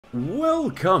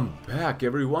Welcome back,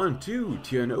 everyone, to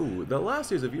TNO, the last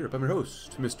days of Europe. I'm your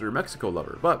host, Mr. Mexico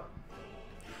Lover. But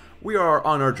we are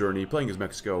on our journey playing as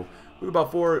Mexico. We have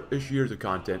about 4-ish years of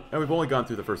content, and we've only gone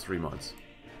through the first 3 months.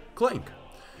 Clank.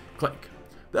 Clank.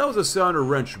 That was the sound a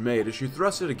wrench made as she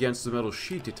thrust it against the metal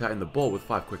sheet to tighten the bolt with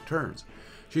 5 quick turns.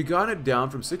 She had gotten it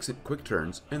down from 6 quick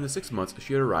turns in the 6 months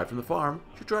she had arrived from the farm.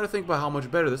 She tried to think about how much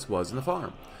better this was in the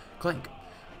farm. Clank.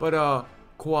 But,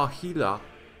 Coahuila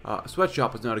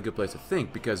sweatshop was not a good place to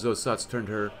think because those suds turned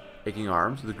her aching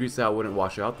arms. The grease out wouldn't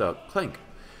wash out the clank.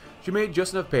 She made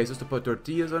just enough pesos to put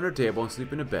tortillas on her table and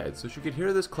sleep in a bed, so she could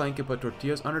hear this clank and put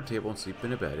tortillas on her table and sleep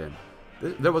in a bed. And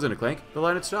there wasn't a clank. The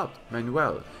line had stopped.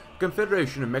 Manuel, the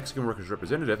Confederation of Mexican Workers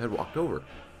representative, had walked over.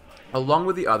 Along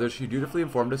with the others, she dutifully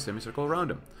formed a semicircle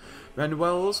around him.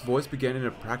 Manuel's voice began in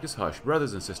a practiced hush.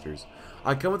 Brothers and sisters,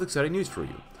 I come with exciting news for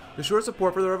you. To show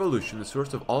support for the revolution, the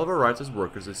source of all of our rights as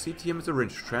workers, the CTM has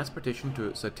arranged transportation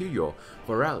to Saltillo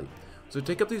for a rally. So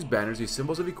take up these banners, these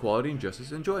symbols of equality and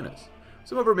justice, and join us.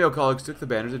 Some of her male colleagues took the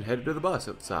banners and headed to the bus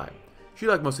outside. She,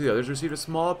 like most of the others, received a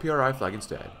small PRI flag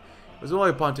instead. It was only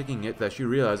upon taking it that she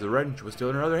realized the wrench was still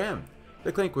in her other hand.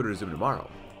 The clank would resume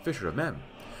tomorrow. Fisher of men.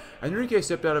 Enrique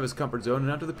stepped out of his comfort zone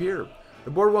and onto the pier.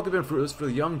 The boardwalk had been fruitless for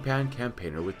the young pan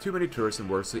campaigner, with too many tourists and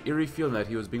worse, the eerie feeling that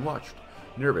he was being watched.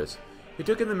 Nervous, he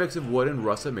took in the mix of wood and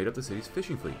rust that made up the city's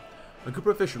fishing fleet. A group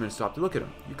of fishermen stopped to look at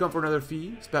him. You come for another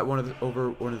fee? Spat over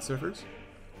one of the surfers.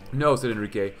 No, said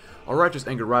Enrique, a righteous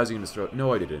anger rising in his throat.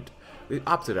 No, I didn't. The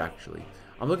opposite, actually.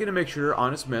 I'm looking to make sure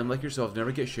honest men like yourselves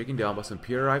never get shaken down by some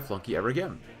PRI flunky ever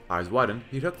again. Eyes widened,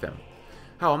 he took them.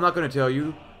 How? I'm not going to tell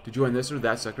you to join this or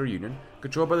that sector union,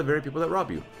 controlled by the very people that rob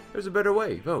you. There's a better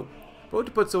way. Vote. Vote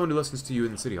to put someone who listens to you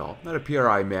in the city hall, not a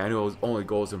PRI man whose only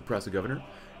goal is to impress the governor.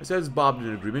 His head bobbed in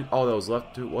an agreement. All that was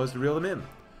left was to reel them in.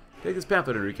 Take this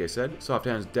pamphlet, Enrique said, soft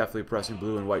hands deftly pressing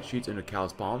blue and white sheets into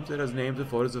calloused palms. It has names and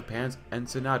photos of Pan's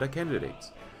Ensenada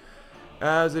candidates.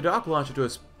 As the doc launched into a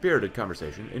spirited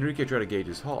conversation, Enrique tried to gauge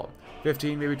his haul.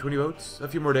 15, maybe 20 votes. A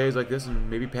few more days like this, and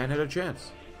maybe Pan had a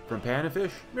chance. From Pan and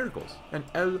Fish, miracles, and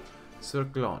El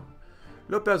Circlon.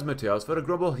 Lopez Mateos felt a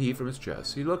grumble heave from his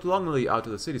chest. He looked longingly out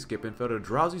to the cityscape and felt a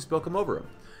drowsy spell come over him.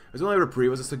 His only reprieve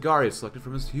was a cigar he had selected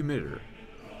from his humiditor.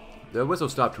 The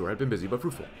whistle-stop tour had been busy but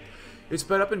fruitful. He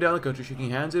sped up and down the country, shaking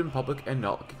hands in public and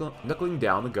knuckling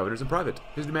down the governors in private.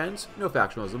 His demands? No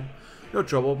factionalism, no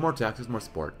trouble, more taxes, more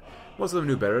support. Most of them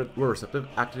knew better, were receptive,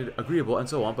 acted agreeable, and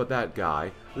so on, but that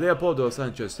guy, Leopoldo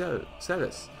Sanchez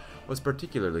Celis, was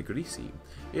particularly greasy.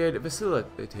 He had vacillated,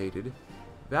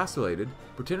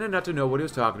 pretended not to know what he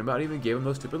was talking about, and even gave him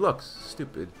those stupid looks.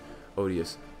 Stupid,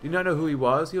 odious. Did you not know who he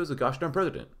was? He was the gosh darn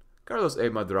president. Carlos A.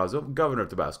 Madrazo, governor of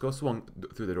Tabasco, swung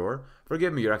through the door.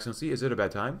 Forgive me, Your Excellency, is it a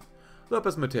bad time?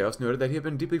 Lopez Mateos noted that he had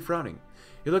been deeply frowning.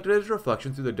 He looked at his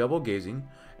reflection through the double gazing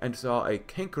and saw a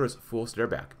cankerous fool stare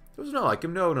back. It was not like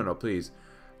him. No, please.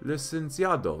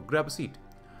 Licenciado, grab a seat.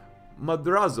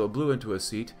 Madrazo blew into a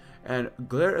seat and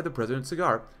glared at the president's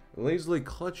cigar, lazily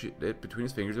clutched it between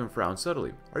his fingers and frowned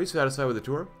subtly. Are you satisfied with the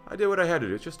tour? I did what I had to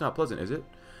do. It's just not pleasant, is it?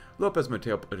 Lopez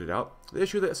Mateo put it out. The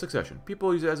issue of the succession.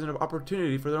 People use it as an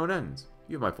opportunity for their own ends.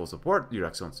 You have my full support, Your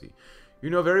Excellency. You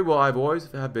know very well I've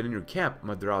always have been in your camp,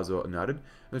 Madrazo nodded.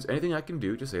 If there's anything I can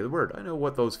do, just say the word. I know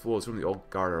what those fools from the old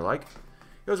guard are like.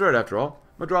 He was right after all.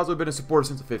 Madrazo had been a supporter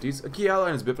since the 50s, a key ally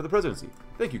in his bid for the presidency.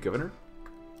 Thank you, Governor.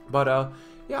 But,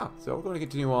 yeah, so we're going to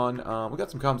continue on. We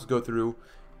got some comments to go through,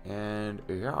 and,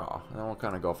 yeah, then we'll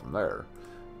kind of go from there.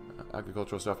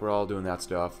 Agricultural stuff, we're all doing that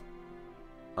stuff.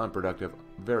 Unproductive,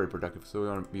 very productive, so we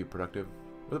want to be productive.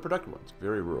 We're the productive ones.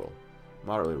 Very rural,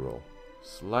 moderately rural,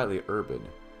 slightly urban,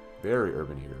 very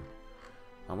urban here.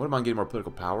 What am I getting more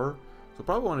political power? So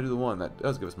probably want to do the one that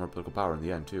does give us more political power in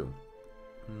the end too.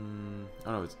 I don't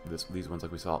know if it's these ones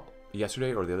like we saw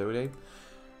yesterday or the other day.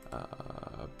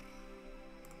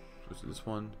 What's this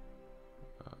one?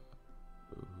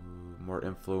 More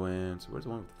influence. Where's the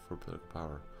one for political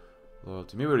power?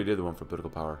 Loyalty. Maybe we already did the one for political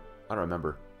power. I don't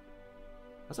remember.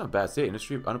 That's not a bad state.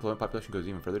 Industry, unemployment, population goes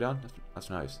even further down. That's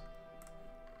nice.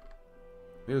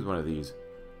 Maybe it was one of these.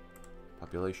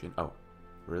 Population. Oh,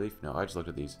 relief. No, I just looked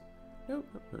at these. No.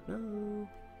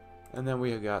 And then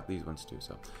we have got these ones too.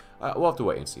 So we'll have to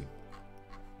wait and see.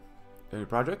 Any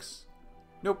projects?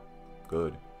 Nope.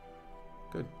 Good.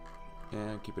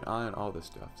 And keep an eye on all this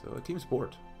stuff. So a team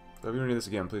sport. So if you want to do this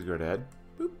again, please go ahead.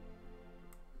 Boop.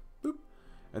 Boop.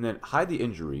 And then hide the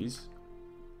injuries.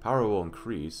 Power will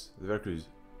increase. The Veracruz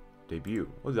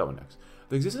debut. We'll do that one next.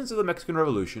 The existence of the Mexican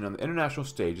Revolution on the international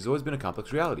stage has always been a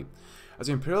complex reality. As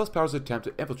the imperialist powers attempt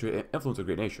to infiltrate and influence a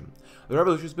great nation, the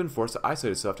revolution has been forced to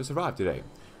isolate itself to survive today.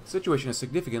 The situation has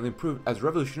significantly improved as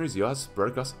revolutionary zeal has spread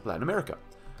across Latin America.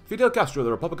 Fidel Castro of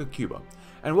the Republic of Cuba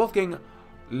and Wolfgang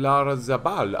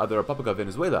Larrazabal of the Republic of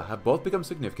Venezuela have both become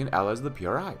significant allies of the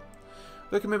PRI.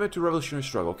 Their commitment to revolutionary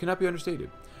struggle cannot be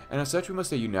understated, and as such we must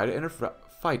stay united in our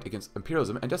fight against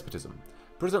imperialism and despotism.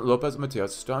 President Lopez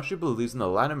Mateos staunchly believes in the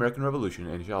Latin American Revolution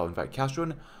and shall invite Castro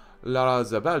and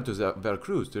Larrazabal to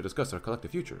Veracruz to discuss our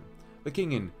collective future. The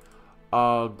king in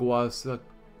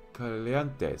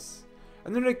Aguascalientes,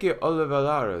 and Enrique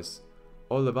Olivares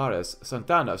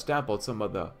Santana sampled some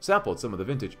of the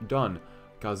vintage Don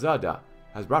Calzada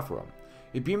has brought for him.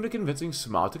 He beamed a convincing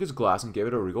smile, took his glass, and gave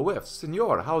it a regal whiff.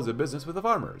 Senor, how is the business with the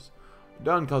farmers?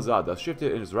 Don Calzada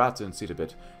shifted in his rattan seat a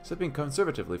bit, sipping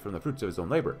conservatively from the fruits of his own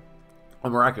labor.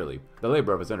 Miraculously, the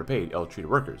labor of his underpaid,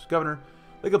 ill-treated workers. Governor,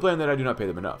 they complain that I do not pay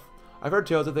them enough. I've heard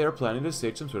tales that they are planning to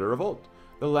stage some sort of revolt.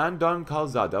 The land Don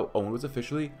Calzada owned was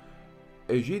officially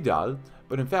Ejidal,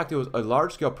 but in fact it was a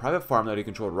large-scale private farm that he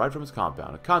controlled right from his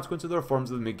compound, a consequence of the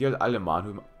reforms of Miguel Aleman,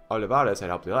 whom Olivares had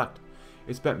helped elect.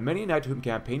 He spent many nights with him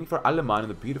campaigning for Aleman in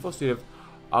the beautiful state of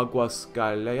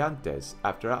Aguascalientes,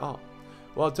 after all.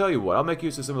 Well, I'll tell you what, I'll make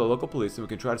use of some of the local police and we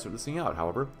can try to sort this thing out.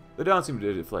 However, the Don seemed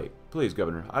to deflate. Please,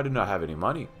 Governor, I do not have any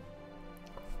money.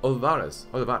 Olivares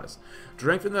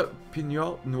drank from the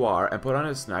Pinot Noir and put on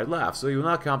a snide laugh. So you will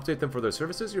not compensate them for their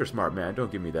services? You're a smart man,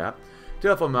 don't give me that.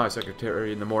 Telephone my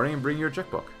secretary in the morning and bring your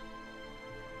checkbook.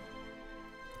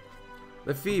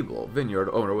 The feeble vineyard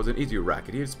owner was an easy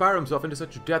racket. He had spiraled himself into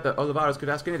such debt that Olivares could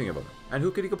ask anything of him. And who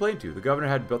could he complain to? The governor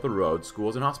had built the roads,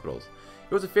 schools, and hospitals.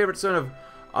 He was a favorite son of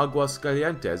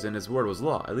Aguascalientes, and his word was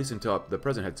law, at least until the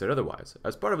president had said otherwise.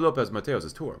 As part of Lopez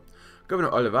Mateos' tour, Governor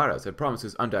Olivares had promised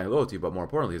his undying loyalty, but more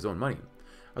importantly, his own money.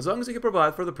 As long as he could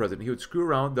provide for the president, he would screw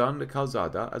around with Don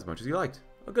Calzada as much as he liked.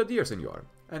 A good year, senor.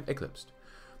 And eclipsed.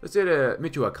 The state of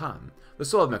Michoacan, the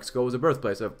soul of Mexico, was the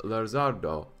birthplace of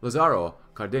Lázaro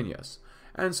Cárdenas,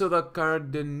 and so the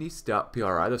Cardenista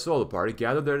PRI, the soul of the party,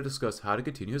 gathered there to discuss how to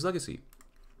continue his legacy.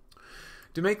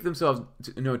 To make themselves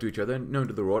known to each other and known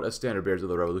to the world as standard bearers of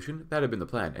the revolution, that had been the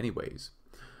plan anyways.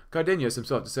 Cardenas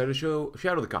himself decided to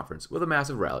shadow the conference with a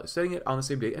massive rally, setting it on the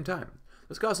same date and time.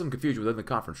 This caused some confusion within the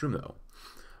conference room, though.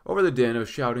 Over the din of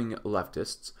shouting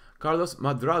leftists, Carlos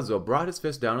Madrazo brought his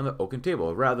fist down on the oaken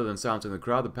table. Rather than silencing the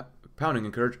crowd, the pounding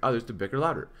encouraged others to bicker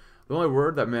louder. The only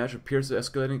word that managed to pierce the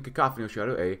escalating cacophony of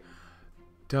shouted a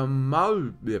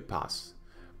Tamaulipas.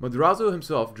 Madrazo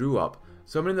himself drew up,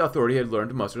 summoning the authority he had learned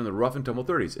to muster in the rough and tumble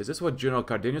 30s. Is this what General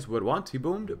Cardenas would want? He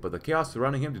boomed, but the chaos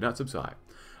surrounding him did not subside.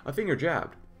 A finger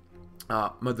jabbed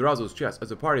Madrazo's chest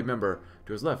as a party member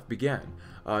to his left began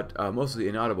a mostly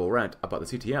inaudible rant about the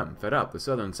CTM. Fed up, the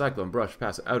Southern Cyclone brushed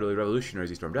past the elderly revolutionaries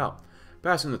he stormed out.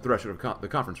 Passing the threshold of the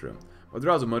conference room,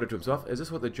 Madrazo muttered to himself, is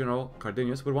this what the General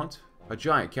Cardenas would want? A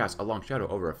giant cast a long shadow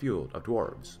over a field of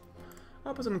dwarves.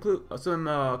 I'll put some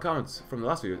comments from the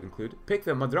last video include, pick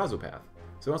the Madrazo path.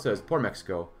 Someone says, poor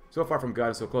Mexico, so far from God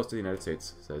and so close to the United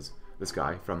States, says this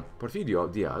guy from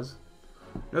Porfirio Diaz.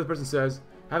 Another person says,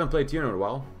 haven't played TNO in a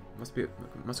while. Must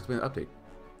explain the update.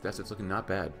 It's looking not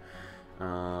bad.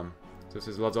 So it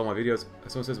says, loves all my videos.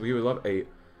 Someone says, we would love a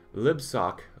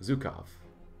Libsock Zukov.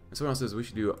 And someone else says, we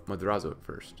should do Madrazo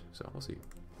first. So we'll see.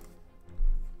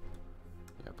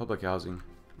 Yeah, public housing.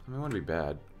 I mean, it wouldn't be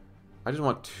bad. I just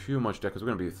want too much debt because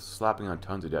we're going to be slapping on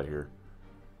tons of debt here.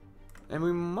 And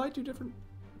we might do different...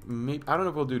 Maybe, I don't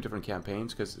know if we'll do different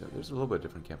campaigns because there's a little bit of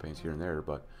different campaigns here and there,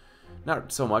 but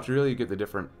not so much. Really, you get the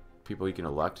different people you can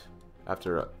elect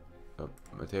after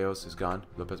Mateos is gone.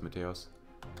 Lopez Mateos.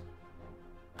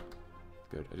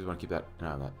 Good. I just want to keep that an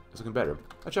eye on that. It's looking better.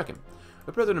 I'll check in.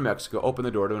 The President of Mexico opened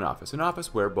the door to an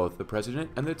office where both the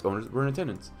President and its owners were in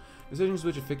attendance. Decisions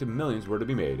which affected millions were to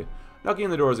be made. Knocking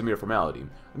on the door was a mere formality.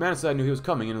 The man inside knew he was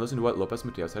coming and listened to what Lopez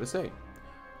Mateos had to say.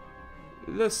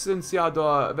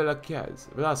 Licenciado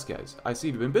Velasquez, I see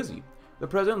you've been busy. The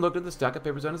President looked at the stack of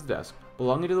papers on his desk,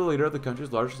 belonging to the leader of the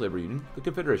country's largest labor union, the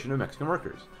Confederation of Mexican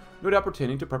Workers. No doubt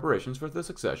pertaining to preparations for the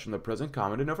succession, the President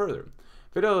commented no further.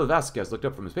 Fidel Vasquez looked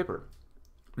up from his paper.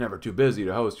 Never too busy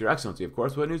to host, Your Excellency, of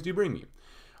course. What news do you bring me?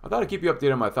 I thought I'd keep you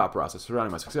updated on my thought process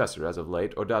surrounding my successor. As of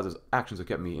late, Ordaz's actions have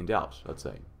kept me in doubt, let's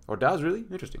say. Ordaz, really?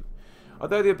 Interesting. I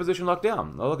thought the position locked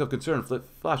down. A look of concern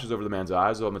flashes over the man's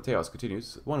eyes while Mateos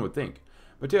continues. One would think.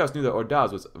 Mateos knew that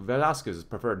Ordaz was Velasquez's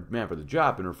preferred man for the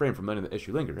job and refrained from letting the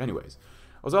issue linger. Anyways,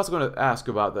 I was also going to ask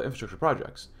about the infrastructure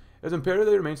projects. It is imperative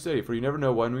they remain steady, for you never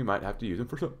know when we might have to use them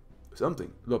for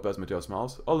something. Lopez Mateos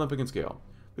smiles, Olympic in scale.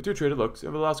 The two traded looks,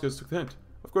 and Velasquez took the hint.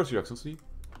 Of course, Your Excellency,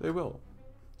 they will.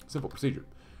 Simple procedure.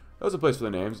 There was a place for the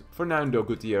names. Fernando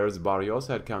Gutierrez Barrios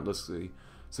had countlessly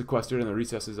sequestered in the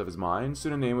recesses of his mind.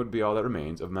 Soon a name would be all that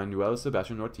remains of Manuel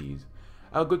Sebastian Ortiz.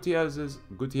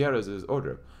 Gutierrez's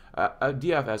order. A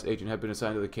DFS agent had been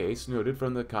assigned to the case, noted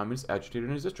from the communist agitator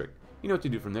in his district. You know what to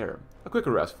do from there. A quick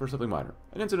arrest for something minor.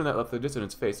 An incident that left the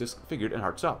dissident's face disfigured and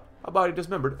heart stopped. A body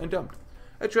dismembered and dumped.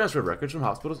 A transfer of records from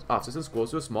hospitals, offices, and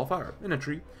schools to a small fire. An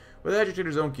entry with the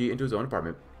agitator's own key into his own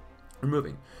apartment.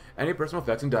 Removing any personal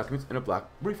effects and documents in a black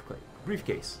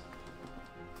briefcase.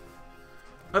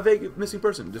 A vague missing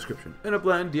person description, and a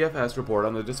bland DFS report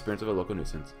on the disappearance of a local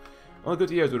nuisance. Only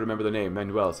Gutierrez would remember the name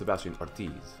Manuel Sebastian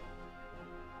Ortiz.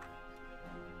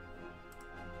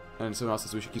 And someone else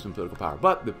says we should keep some political power.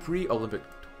 But the pre-Olympic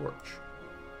torch.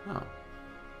 Oh.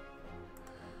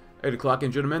 8 o'clock,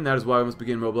 and gentlemen, that is why we must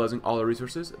begin mobilizing all our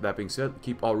resources. That being said,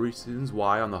 keep all reasons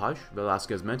why on the hush.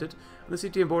 Velasquez meant it, and the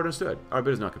CTM board understood. Our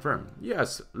bid is not confirmed.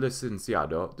 Yes,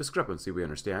 licenciado. Discrepancy, we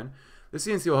understand. The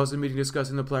CNC will host a meeting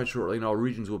discussing the plan shortly, and all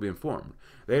regions will be informed.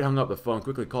 They had hung up the phone,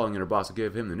 quickly calling in her boss to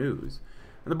give him the news.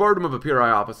 In the boardroom of a PRI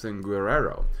office in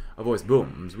Guerrero, a voice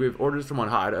booms. We have orders from on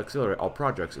high to accelerate all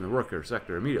projects in the worker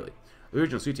sector immediately. The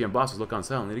regional CTM bosses look on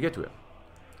silently to get to it.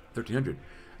 1300.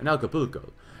 In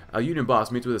Acapulco, a union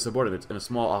boss meets with his subordinates in a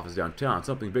small office downtown.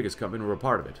 Something big is coming, and we're a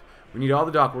part of it. We need all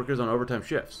the dock workers on overtime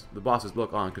shifts. The bosses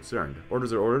look on concerned.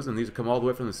 Orders are orders, and these come all the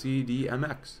way from the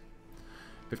CDMX.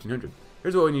 1500.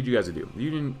 Here's what we need you guys to do. The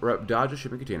union rep dodged a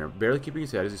shipping container, barely keeping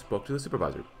his head as he spoke to the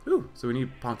supervisor. Ooh, so we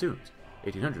need pontoons.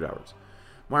 1800 hours.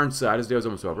 Martin sighed. His day was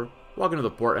almost over. Walking to the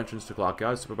port entrance to clock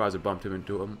out, the supervisor bumped him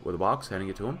into him with a box, handing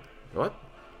it to him. What?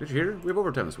 Did you hear? We have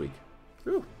overtime this week.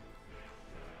 Ooh.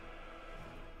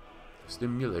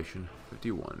 Stimulation,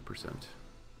 51%.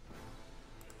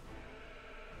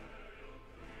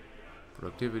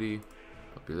 Productivity,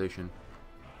 population.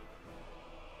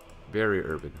 Very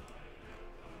urban.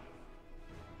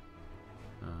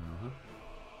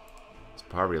 It's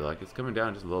poverty-like. It's coming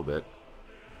down just a little bit.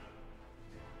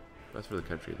 That's for the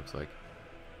country, it looks like.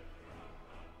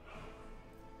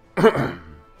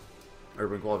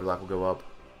 Urban quality of life will go up.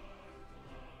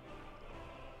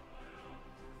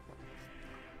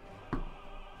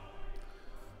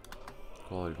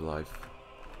 Quality of life.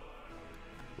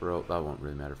 Rural, that won't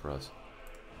really matter for us.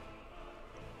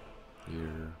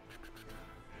 Here.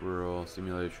 Rural,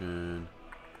 stimulation.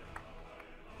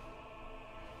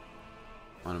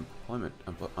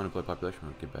 Unemployed population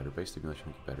will get better. Base stimulation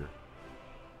will get better.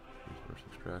 Resource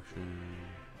extraction.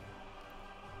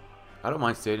 I don't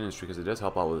mind state industry because it does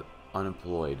help out with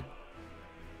unemployed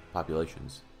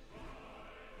populations.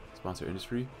 Sponsor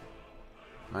industry.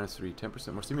 -3,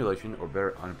 10% more stimulation or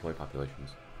better unemployed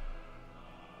populations.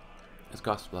 It's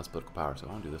cost less political power, so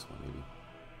I want to do this one maybe.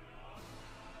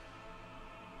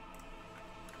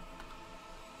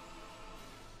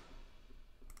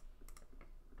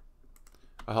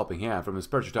 A helping hand from his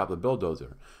perch atop the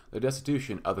bulldozer. The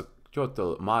destitution of the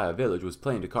Chotel Maya village was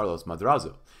plain to Carlos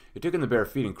Madrazo. He took in the bare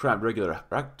feet and cramped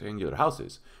rectangular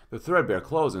houses, the threadbare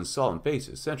clothes and solemn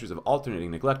faces. Centuries of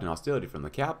alternating neglect and hostility from the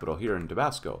capital here in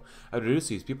Tabasco had reduced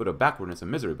these people to backwardness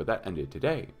and misery, but that ended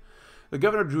today. The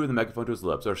governor drew the megaphone to his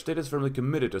lips. Our state is firmly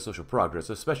committed to social progress,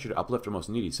 especially to uplift our most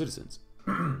needy citizens.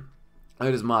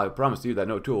 It is my promise to you that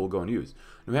no tool will go unused.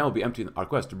 No hand will be empty in our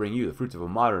quest to bring you the fruits of a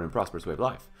modern and prosperous way of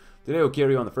life. Today will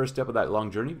carry you on the first step of that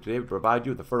long journey. Today will provide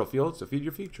you with the fertile fields to feed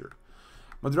your future.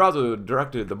 Madrazo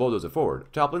directed the bulldozer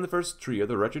forward, toppling the first tree of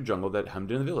the wretched jungle that hemmed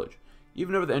in the village.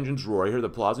 Even over the engine's roar, he heard the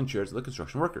applause and cheers of the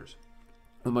construction workers.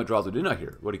 What Madrazo did not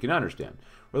hear, what he could not understand,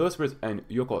 were the whispers and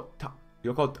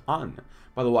yokotan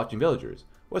by the watching villagers.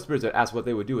 Whispers that asked what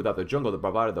they would do without the jungle that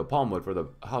provided the palm wood for the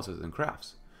houses and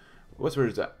crafts.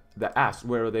 Whispers that asked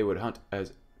where they would hunt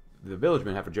as the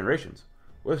villagemen have for generations.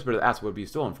 Whispers that asked what would be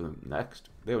stolen from them next.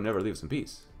 They would never leave us in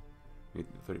peace. Should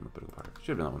have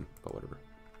done that one, but whatever.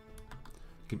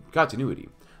 Continuity.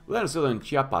 Venezuela and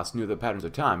Chiapas knew the patterns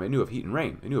of time. It knew of heat and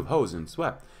rain. It knew of hose and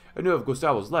sweat. It knew of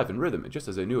Gustavo's life and rhythm, just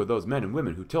as it knew of those men and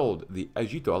women who told the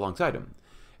Egito alongside him.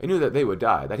 It knew that they would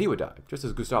die, that he would die, just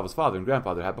as Gustavo's father and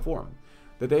grandfather had before him.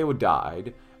 That they would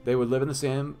die, they would live in the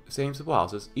same simple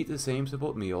houses, eat the same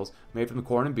simple meals made from the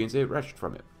corn and beans they wrenched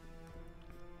from it.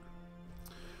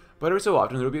 But every so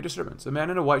often there would be a disturbance. A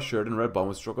man in a white shirt and red bun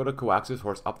would struggle to coax his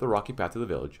horse up the rocky path to the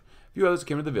village. A few others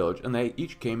came to the village, and they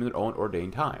each came in their own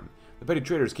ordained time. The petty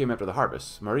traders came after the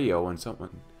harvest. Mario and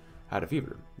someone had a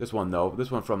fever. This one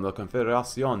from the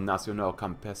Confederación Nacional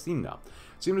Campesina,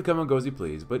 seemed to come and go as he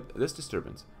pleased, but this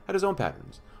disturbance had his own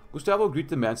patterns. Gustavo would greet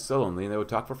the man sullenly, and they would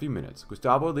talk for a few minutes.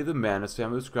 Gustavo would leave the man, and his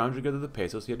family would scrounge together the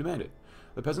pesos he had demanded.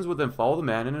 The peasants would then follow the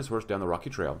man and his horse down the rocky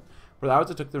trail. For the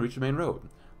hours it took them to reach the main road.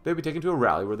 They would be taken to a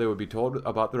rally where they would be told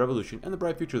about the revolution and the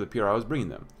bright future the PRI was bringing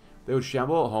them. They would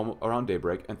shamble home around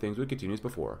daybreak, and things would continue as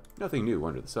before. Nothing new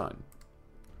under the sun.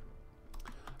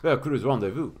 Veracruz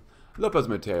rendezvous. Lopez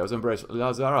Mateos embraced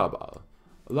Larrazabal,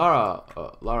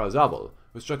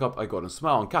 who struck up a golden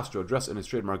smile on Castro, dressed in his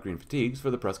trademark green fatigues for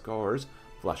the press corps'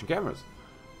 flashing cameras.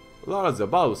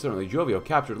 Larrazabal was certainly jovial,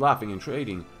 captured laughing and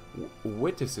trading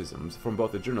witticisms from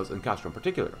both the journalists and Castro in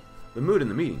particular. The mood in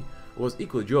the meeting was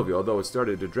equally jovial, although it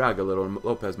started to drag a little in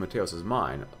Lopez Mateos'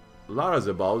 mind.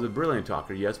 Larrazabal was a brilliant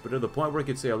talker, yes, but to the point where he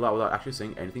could say a lot without actually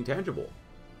saying anything tangible.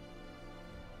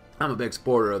 I'm a big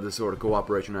supporter of this sort of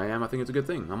cooperation, I think it's a good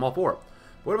thing. I'm all for it.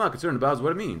 What I'm not concerned about is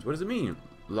what it means. What does it mean?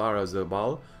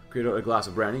 Larrazabal created a glass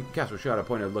of brandy. Castro shot a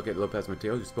pointed look at Lopez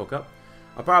Mateos, who spoke up.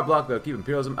 A power block that will keep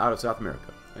imperialism out of South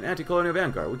America. An anti-colonial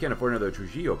vanguard. We can't afford another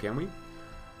Trujillo, can we?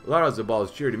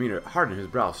 Larrazabal's cheery demeanor hardened his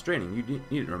brow, straining. You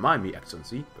needn't remind me,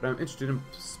 Excellency, but I'm interested in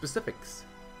specifics.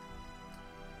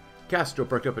 Castro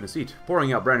perked up in his seat,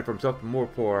 pouring out brandy for himself, more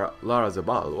for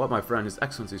Larrazabal. What my friend His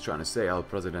Excellency is trying to say, El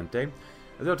Presidente,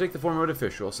 is they'll take the form of an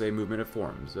official, say, movement of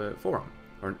forms, forum,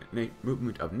 or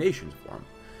movement of nations forum.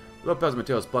 Lopez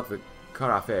Mateos plucked the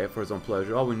carafe for his own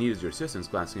pleasure. All we need is your assistance,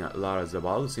 glancing at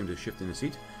Larrazabal, who seemed to shift in his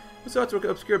seat. His thoughts were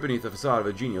obscured beneath the facade of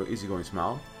a genial, easygoing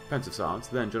smile. Pensive silence.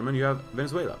 Then, gentlemen, you have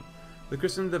Venezuela. They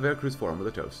christened the Veracruz Forum with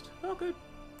a toast. Oh, good.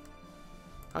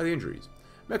 How are the injuries?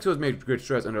 Mexico has made great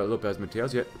strides under Lopez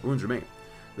Mateos, yet wounds remain.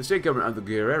 The state government of the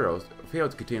Guerreros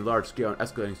failed to contain large-scale and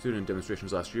escalating student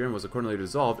demonstrations last year and was accordingly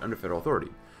dissolved under federal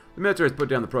authority. The military has put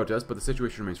down the protest, but the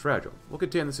situation remains fragile. We'll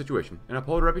contain the situation and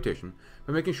uphold a reputation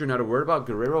by making sure not a word about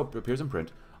Guerrero appears in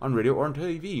print, on radio, or on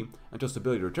TV until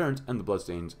stability returns and the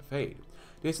bloodstains fade.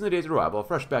 Based on the day's arrival, a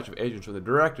fresh batch of agents from the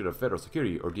Directorate of Federal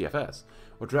Security, or DFS,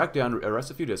 will track down and arrest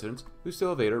a few dissidents who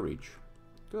still evade our reach.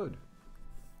 Good.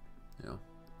 Yeah.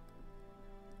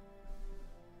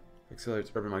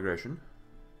 Accelerates urban migration.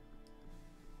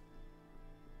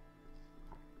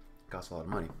 Costs a lot of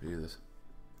money to do this.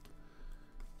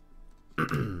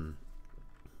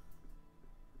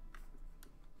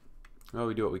 Well,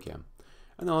 we do what we can.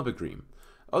 And the Olympic dream.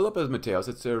 Lopez Mateos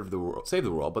had saved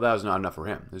the world, but that was not enough for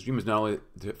him. His dream is not only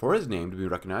for his name to be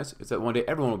recognized, it's that one day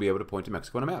everyone will be able to point to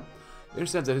Mexico on a map. He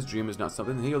understands that his dream is not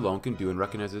something that he alone can do and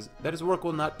recognizes that his work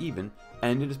will not even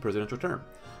end in his presidential term.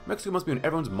 Mexico must be in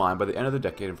everyone's mind by the end of the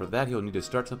decade, and for that he'll need to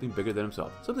start something bigger than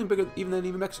himself. Something bigger even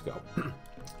than Mexico.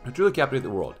 To truly captivate the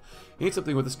world, he needs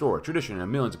something with a story, tradition, and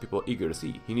millions of people eager to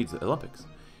see. He needs the Olympics.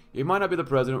 He might not be the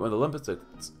president when the Olympics of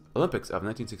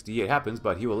 1968 happens,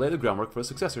 but he will lay the groundwork for a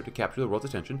successor to capture the world's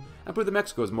attention and prove that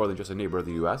Mexico is more than just a neighbor of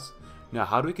the U.S. Now,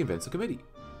 how do we convince the committee?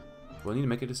 We'll need to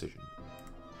make a decision.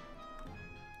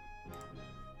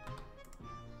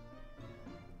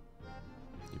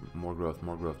 More growth,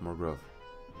 more growth, more growth.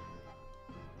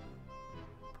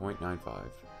 0.95,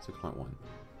 6.1.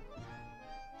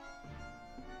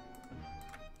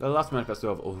 The last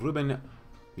manifesto of Ruben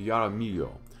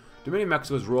Jaramillo. To many of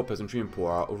Mexico's rural peasantry and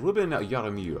poor, Ruben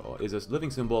Jaramillo is a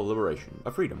living symbol of liberation,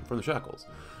 of freedom from the shackles,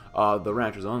 the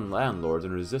ranchers and landlords,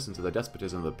 and resistance to the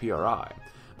despotism of the PRI.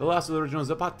 The last of the original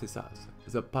Zapatistas.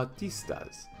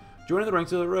 Joining the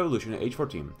ranks of the revolution at age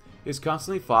 14, he has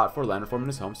constantly fought for land reform in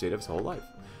his home state of his whole life,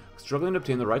 struggling to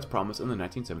obtain the rights promised in the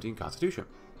 1917 Constitution.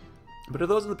 But to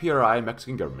those in the PRI and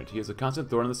Mexican government, he is a constant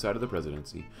thorn in the side of the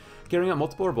presidency, carrying out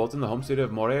multiple revolts in the home state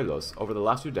of Morelos over the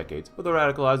last 2 decades with a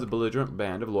radicalized, belligerent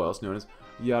band of loyalists known as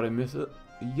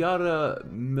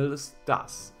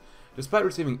Yaramilistas. Despite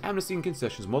receiving amnesty and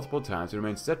concessions multiple times, he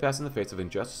remains steadfast in the face of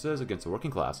injustices against the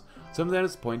working class, some of that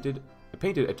is painted a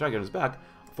target on his back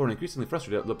for an increasingly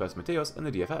frustrated Lopez Mateos and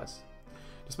the DFS.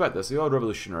 Despite this, the old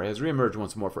revolutionary has re-emerged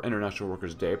once more for International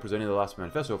Workers' Day, presenting the last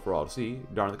manifesto for all to see,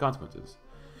 darn the consequences.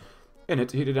 In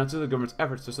it, he denounces the government's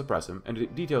efforts to suppress him,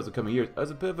 and details the coming years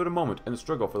as a pivotal moment in the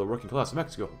struggle for the working class of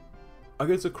Mexico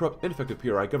against a corrupt, ineffective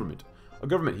PRI government. A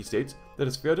government, he states, that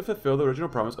has failed to fulfill the original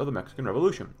promise of the Mexican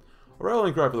Revolution. A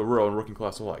rallying cry for the rural and working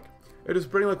class alike. It is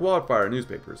spreading like wildfire in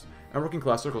newspapers, and working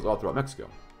class circles all throughout Mexico.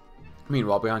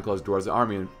 Meanwhile, behind closed doors, the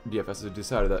army and DFS have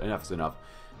decided that enough is enough,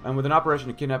 and with an operation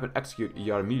to kidnap and execute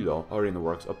Jaramillo already in the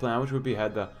works, a plan which would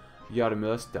behead the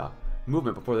Yaramilista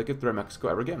movement before they could threaten Mexico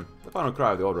ever again. The final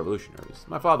cry of the old revolutionaries.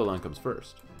 My fatherland comes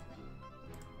first.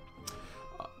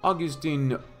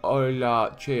 Agustin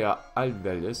Olachea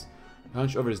Alvarez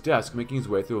hunched over his desk, making his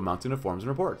way through a mountain of forms and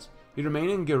reports. He remained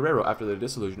in Guerrero after the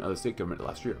dissolution of the state government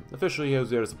last year. Officially, he was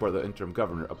there to support the interim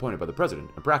governor appointed by the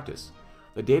president. In practice,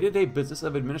 the day-to-day business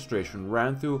of administration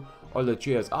ran through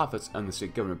Olachea's office and the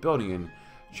state government building in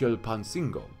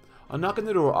Chilpancingo. A knock on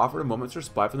the door offered a moment's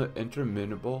respite from the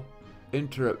interminable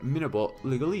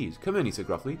legalese. Come in, he said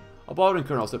gruffly. A balding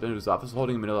colonel stepped into his office,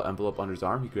 holding a manila envelope under his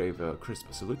arm. He gave a crisp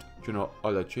salute. General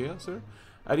Olachea, sir?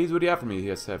 At ease, what do you have for me?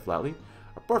 He said flatly.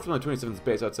 A report from the 27th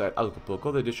base outside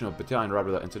Acapulco, the additional battalion arrived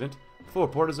at that incident. Full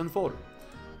report is in the folder.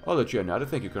 Hola, juggernaut.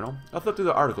 Thank you, Colonel. I'll flip through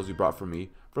the articles you brought for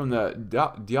me from the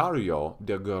Diario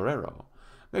de Guerrero.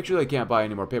 Make sure they can't buy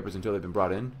any more papers until they've been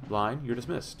brought in. Line, you're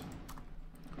dismissed.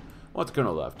 Once the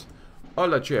Colonel left,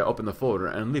 Hola Che opened the folder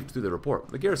and leafed through the report.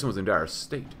 The garrison was in dire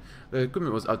state. The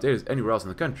equipment was outdated as anywhere else in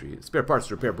the country. Spare parts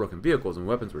to repair broken vehicles and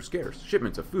weapons were scarce.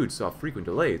 Shipments of food saw frequent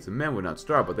delays. The men would not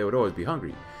starve, but they would always be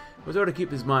hungry. It was hard to keep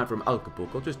his mind from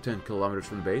Acapulco, just 10 kilometers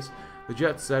from the base. The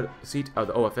jet set seat of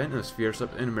the OFN and the Sphere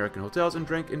slept in American hotels and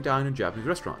drank and dined in Japanese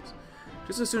restaurants.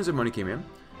 Just as soon as the money came in,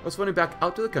 I was floating back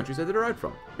out to the countryside that I arrived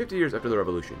from, 50 years after the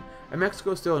revolution, and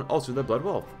Mexico still an ulcer that bled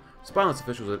wealth. Spineless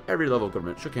officials at every level of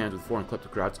government shook hands with foreign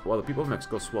kleptocrats while the people of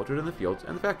Mexico sweltered in the fields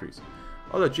and the factories.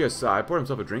 Hola Che sighed, poured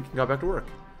himself a drink, and got back to work.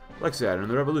 Like Saturn,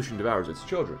 the revolution devours its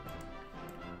children.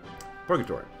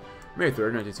 Purgatory. May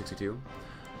 3rd, 1962.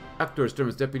 Hector's term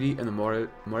as deputy in the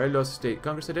Morelos State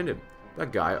Congress had ended.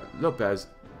 That guy, Lopez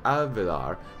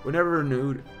Avelar, would never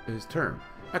renewed his term.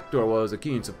 Hector was a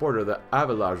keen supporter of the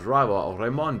Avelar's rival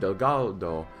Ramon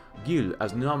Delgado Gil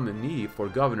as nominee for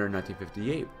governor in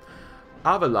 1958.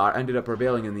 Avelar ended up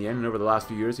prevailing in the end, and over the last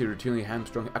few years he had routinely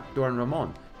hamstrung Hector and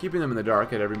Ramon, keeping them in the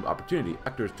dark at every opportunity.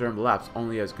 Hector's term lapse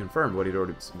only has confirmed what had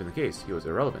already been the case. He was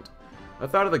irrelevant. The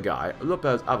thought of the guy,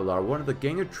 Lopez Avelar, one of the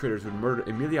gang of traitors who had murdered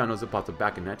Emiliano Zapata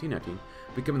back in 1919,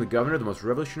 becoming the governor of the most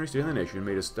revolutionary state in the nation,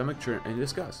 made his stomach churn in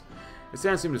disgust. His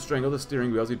hands seemed to strangle the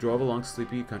steering wheel as he drove along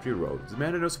sleepy country roads. The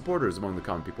man had no supporters among the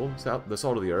common people, the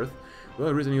salt of the earth. The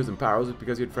only reason he was in power was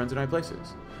because he had friends in high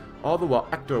places. All the while,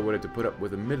 Hector would have to put up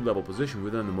with a mid-level position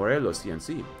within the Morelos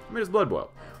CNC. It made his blood boil.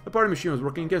 The party machine was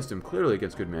working against him, clearly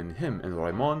against good men, him and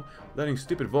Raimon, letting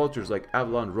stupid vultures like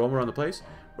Avalon roam around the place.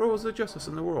 Where was the justice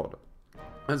in the world?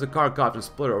 As the car coughed and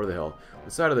split over the hill,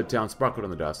 the side of the town sparkled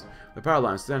in the dust. The power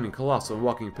line, standing colossal and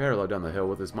walking parallel down the hill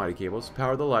with its mighty cables,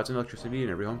 powered the lights and electricity in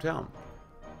every hometown.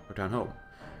 Or town home.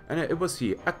 And it was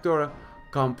he, Hector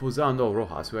Campuzano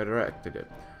Rojas, who had erected it.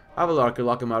 Avelar could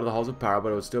lock him out of the halls of power,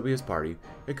 but it would still be his party.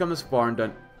 He had come this far and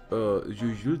done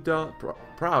Jujulta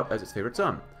proud as its favorite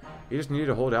son. He just needed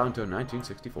to hold out until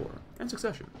 1964. And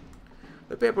succession.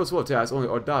 The paper was full of tasks only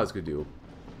Ordaz could do,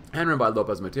 handwritten by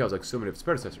Lopez Mateos like so many of his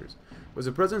predecessors. Was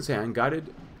the president's hand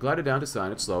glided down to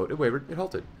sign, it slowed, it wavered, it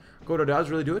halted. Could Ordaz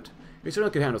really do it? He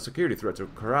certainly could handle security threats or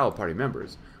corral party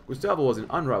members. Gustavo was an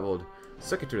unrivaled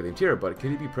Secretary of the Interior, but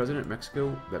could he be president of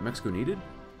Mexico that Mexico needed?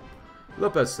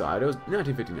 Lopez sighed. It was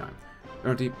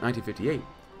 1958.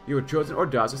 He would chosen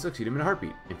Ordaz to succeed him in a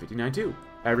heartbeat. In 59 too.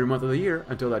 Every month of the year,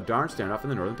 until that darn standoff in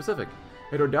the Northern Pacific.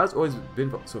 Had Ordaz always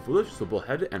been so foolish, so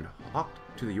bullheaded, and hawked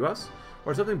to the U.S.?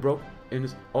 Or something broke in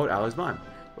his old ally's mind?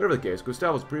 Whatever the case,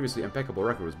 Gustavo's previously impeccable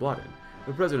record was blotted.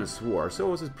 The president swore, so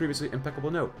was his previously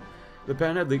impeccable note. The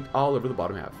pen had leaked all over the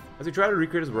bottom half. As he tried to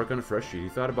recreate his work on a fresh sheet, he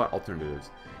thought about alternatives.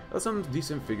 There was some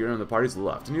decent figure on the party's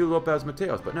left, and knew Lopez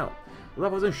Mateos, but no. The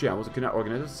left was in shambles and could not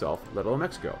organize itself, let alone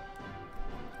Mexico.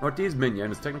 Ortiz Minya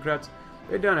and his technocrats,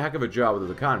 they had done a heck of a job with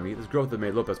his economy. This growth had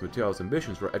made Lopez Mateos'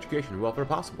 ambitions for education and welfare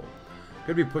possible.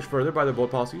 Could be pushed further by their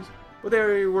bold policies, but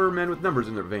they were men with numbers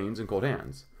in their veins and cold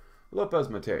hands. Lopez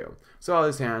Mateo saw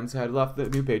his hands had left the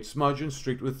new page smudged and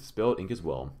streaked with spilled ink as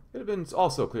well. It had been all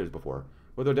so clear as before.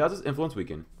 With Ordaz's influence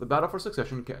weakened, the battle for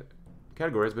succession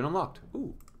category has been unlocked.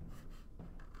 Ooh.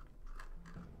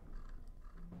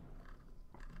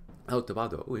 El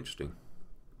Tabado. Ooh, interesting.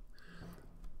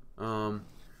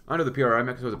 Under the PRI,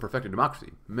 Mexico is a perfected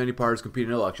democracy. Many parties compete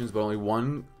in elections, but only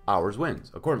one ours wins.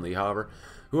 Accordingly, however,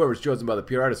 whoever is chosen by the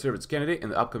PRI to serve as candidate in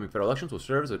the upcoming federal elections will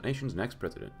serve as the nation's next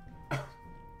president.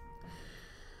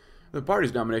 The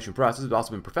party's nomination process has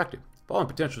also been perfected. Following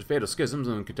potentially fatal schisms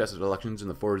in contested elections in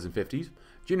the 40s and 50s,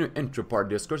 genuine intra-party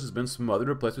discourse has been smothered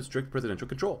and replaced with strict presidential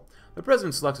control. The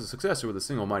president selects a successor with a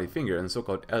single mighty finger and the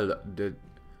so-called El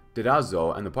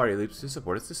Dedazo, and the party leaps to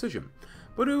support its decision.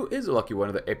 But who is the lucky one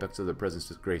of the apex of the president's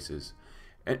disgraces,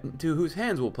 and to whose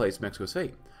hands will place Mexico's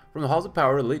fate? From the halls of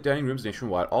power to the late dining rooms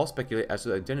nationwide, all speculate as to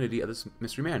the identity of this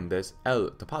mystery man, this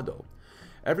El Tapado.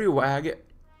 Every wag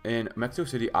in Mexico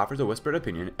City offers a whispered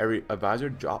opinion. Every advisor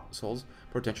jostles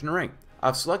for attention and rank.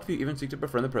 A select few even seek to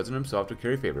befriend the president himself to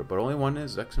carry favor, but only one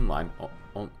is next in line.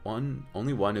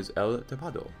 Only one is El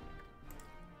Tapado.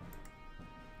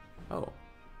 Oh.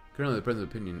 Currently, the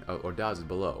president's opinion of Ordaz is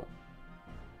below.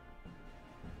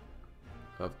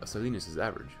 Of Salinas is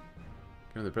average.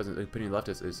 Currently, the president's opinion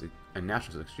leftist is and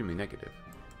nationalist is extremely negative.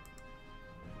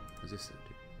 What is this?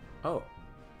 Oh.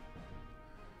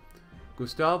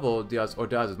 Gustavo Diaz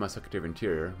Ordaz is my Secretary of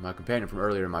Interior, my companion from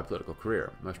earlier in my political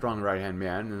career, my strong right-hand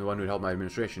man, and the one who held my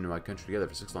administration and my country together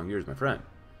for 6 long years, my friend.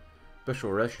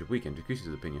 Special relationship weakened, decreases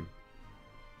his opinion.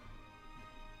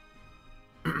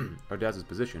 Ordaz's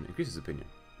position increases opinion.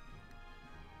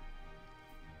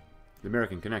 The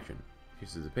American Connection.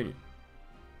 Here's his opinion.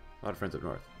 A lot of friends up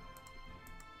north.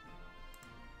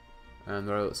 And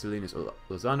Salinas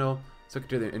Lozano,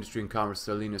 Secretary of Industry and Commerce.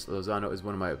 Salinas Lozano is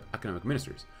one of my economic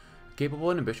ministers. A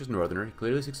capable and ambitious northerner, he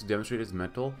clearly seeks to demonstrate his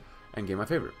mental and gain my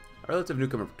favor. A relative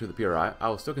newcomer to the PRI, I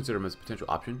will still consider him as a potential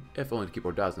option, if only to keep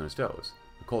our doubts on his toes.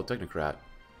 The cold technocrat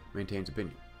maintains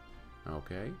opinion.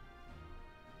 Okay.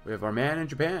 We have our man in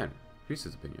Japan. Here's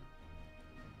his opinion.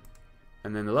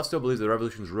 And then the left still believes the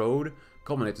revolution's road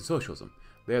culminates in socialism.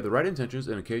 They have the right intentions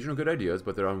and occasional good ideas,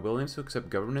 but their unwillingness to accept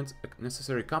government's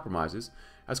necessary compromises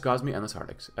has caused me endless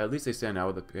heartaches. At least they stand out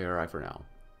with the PRI for now.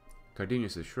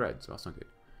 Cardenas is shred, so that's not good.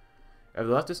 If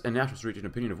the leftists and nationalists reach an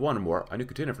opinion of one or more, a new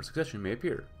contender for succession may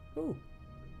appear. Ooh.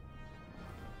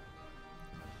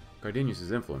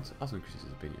 Cardenas' influence also increases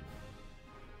his opinion.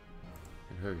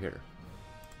 And who have we here?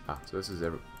 Ah, so this is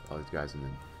all these guys, and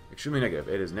then extremely negative.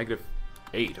 It is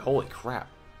 -8. Holy crap.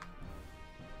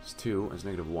 It's 2, and it's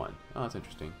 -1. Oh, that's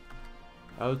interesting.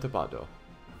 El Tapado.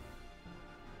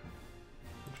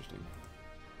 Interesting.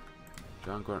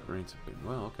 John Grant reigns.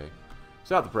 Well, okay.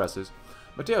 Stop the presses.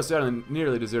 Mateo sat in a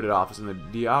nearly deserted office in the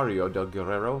Diario del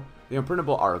Guerrero, the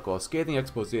unprintable article, a scathing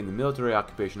expose in the military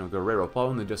occupation of Guerrero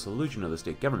following the dissolution of the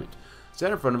state government,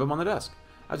 sat in front of him on the desk,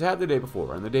 as it had the day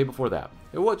before, and the day before that.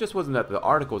 It just wasn't that the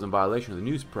article was in violation of the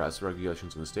news press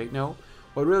regulations in the state, no.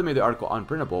 What really made the article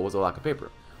unprintable was a lack of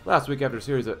paper. Last week, after a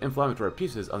series of inflammatory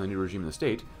pieces on the new regime in the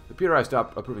state, the PRI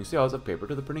stopped approving sales of paper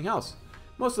to the printing house.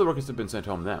 Most of the workers had been sent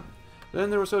home then. Then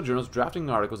there were still journalists drafting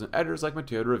articles and editors like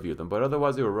Mateo to review them, but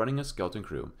otherwise they were running a skeleton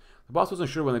crew. The boss wasn't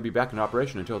sure when they'd be back in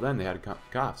operation. Until then, they had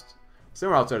costs.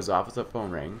 Somewhere outside his office, the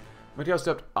phone rang. Mateo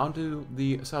stepped onto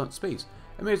the silent space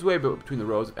and made his way between the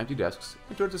rows of empty desks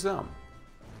and towards the sound.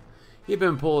 He had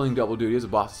been pulling double duty as a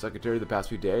boss secretary the past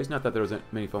few days, not that there wasn't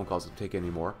many phone calls to take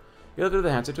anymore. He lifted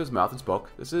the handset to his mouth and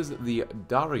spoke. This is the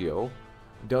Dario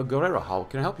del Guerrero. How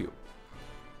can I help you?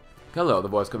 Hello, the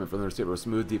voice coming from the receiver was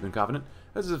smooth, deep, and confident.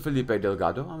 This is Felipe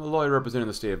Delgado. I'm a lawyer representing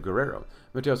the state of Guerrero.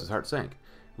 Mateos' heart sank.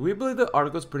 We believe the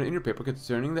articles printed in your paper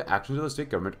concerning the actions of the state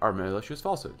government are malicious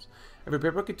falsehoods. If your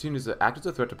paper continues to act as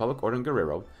a threat to public order in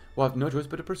Guerrero, we'll have no choice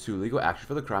but to pursue legal action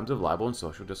for the crimes of libel and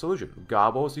social dissolution.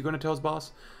 God, what was he going to tell his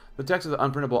boss? The text of the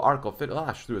unprintable article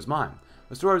flashed through his mind.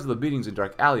 The stories of the beatings in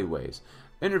dark alleyways,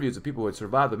 interviews of people who had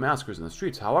survived the massacres in the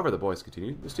streets. However, the voice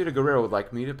continued, the state of Guerrero would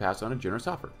like me to pass on a generous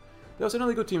offer. They'll send a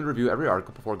legal team to review every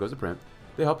article before it goes to print.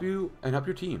 They help you and help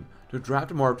your team to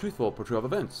draft a more truthful portrayal of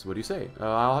events. What do you say?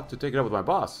 I'll have to take it up with my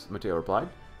boss, Mateo replied.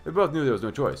 They both knew there was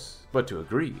no choice but to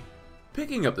agree.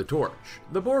 Picking up the torch,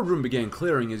 the boardroom began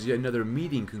clearing as yet another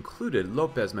meeting concluded.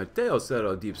 Lopez Mateo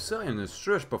settled a deep sigh and a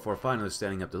strish before finally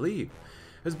standing up to leave.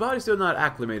 His body, still not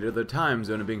acclimated to the time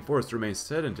zone and being forced to remain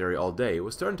sedentary all day,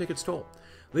 was starting to take its toll.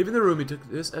 Leaving the room, he took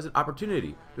this as an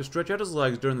opportunity to stretch out his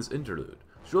legs during this interlude.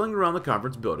 Strolling around the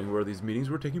conference building where these meetings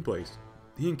were taking place,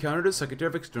 he encountered his Secretary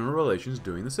of External Relations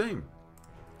doing the same.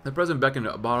 The President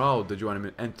beckoned Barral to join him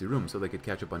in an empty room so they could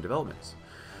catch up on developments.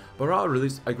 Barral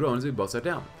released a groan as they both sat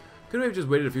down. Couldn't we have just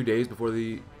waited a few days before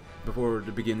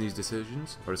to begin these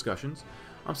decisions or discussions?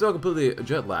 I'm still completely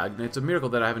jet-lagged, and it's a miracle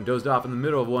that I haven't dozed off in the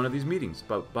middle of one of these meetings,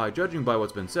 but by judging by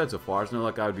what's been said so far, it's not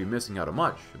like I would be missing out on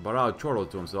much. Barral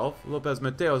chortled to himself. Lopez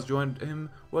Mateos joined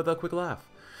him with a quick laugh.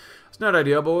 It's not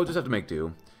ideal, but we'll just have to make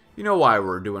do. You know why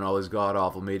we're doing all these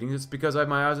god-awful meetings. It's because I have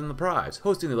my eyes on the prize.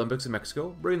 Hosting the Olympics in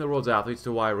Mexico, bringing the world's athletes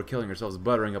to why we're killing ourselves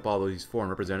buttering up all these foreign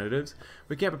representatives.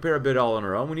 We can't prepare a bid all on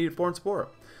our own. We need foreign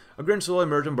support. A grin slowly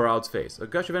emerged on Barrald's face. A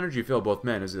gush of energy filled both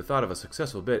men as the thought of a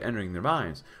successful bid entering their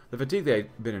minds. The fatigue they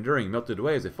had been enduring melted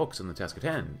away as they focused on the task at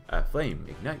hand. A flame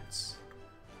ignites.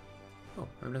 Oh,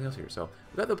 I have nothing else here. So,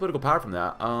 we got the political power from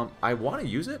that. I want to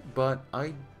use it, but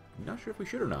I'm not sure if we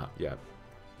should or not yet.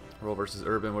 Rural versus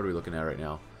urban. What are we looking at right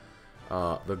now?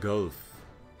 The Gulf.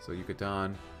 So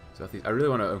Yucatan, Southeast. I really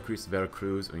want to increase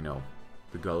Veracruz. You know,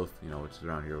 the Gulf. You know, which is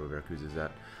around here where Veracruz is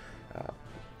at.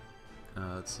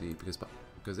 Let's see,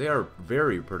 because they are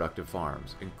very productive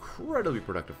farms, incredibly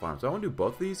productive farms. So I want to do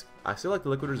both of these. I still like the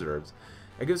liquid reserves.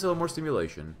 It gives us a little more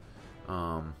stimulation.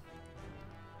 Let's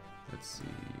see,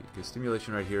 because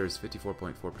stimulation right here is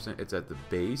 54.4%. It's at the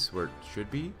base where it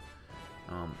should be.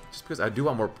 Just because I do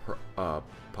want more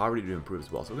poverty to improve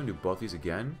as well. So we're going to do both these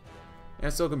again. And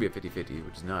it's still going to be a 50-50,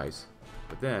 which is nice.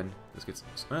 But then, this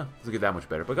doesn't get that much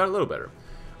better, but got a little better.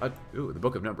 Ooh, the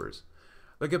Book of Numbers.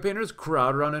 The campaigners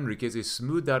crowd around Enrique as he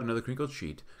smoothed out another crinkled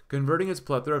sheet, converting its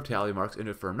plethora of tally marks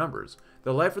into firm numbers.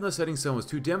 The light from the setting sun was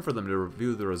too dim for them to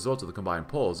review the results of the combined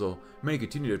polls, though many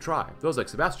continued to try, those like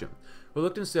Sebastian, who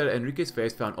looked instead at Enrique's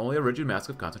face found only a rigid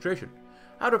mask of concentration.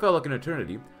 After it felt like an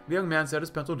eternity, the young man set his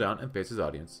pencil down and faced his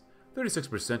audience.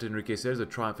 36%, Enrique said as a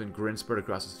triumphant grin spread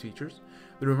across his features.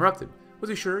 The room erupted. Was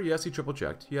he sure? Yes, he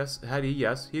triple-checked. Yes, had he?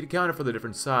 Yes. He had accounted for the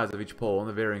different sides of each poll and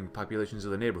the varying populations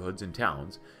of the neighborhoods and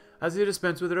towns. As he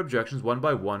dispensed with their objections one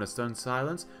by one, a stunned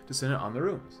silence descended on the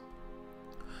rooms.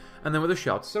 And then with a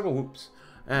shout, several whoops,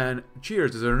 and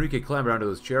cheers as Enrique clambered onto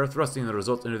his chair, thrusting the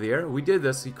results into the air. We did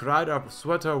this, he cried. Our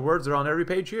sweat, our words are on every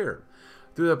page here.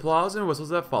 Through the applause and whistles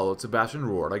that followed, Sebastian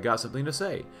roared, I got something to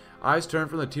say. Eyes turned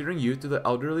from the teetering youth to the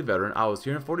elderly veteran. I was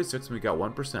here in 46 and we got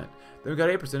 1%. Then we got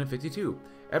 8% in 52.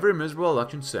 Every miserable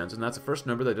election since, and that's the first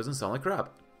number that doesn't sound like crap.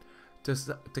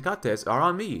 Tecates are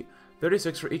on me.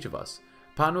 36 for each of us.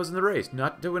 Pan was in the race,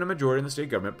 not to win a majority in the state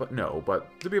government, but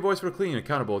to be a voice for clean,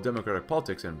 accountable democratic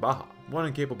politics in Baja, one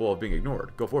incapable of being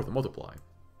ignored. Go forth and multiply.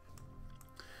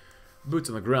 Boots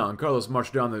on the ground, Carlos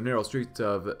marched down the narrow streets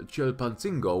of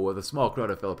Chilpancingo with a small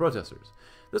crowd of fellow protesters.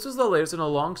 This was the latest in a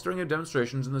long string of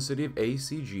demonstrations in the city of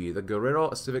ACG, the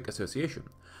Guerrero Civic Association.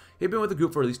 He had been with the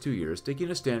group for at least 2 years,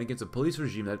 taking a stand against a police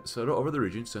regime that settled over the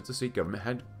region since the state government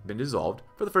had been dissolved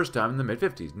for the first time in the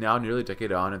mid-50s, now nearly a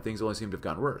decade on, and things only seemed to have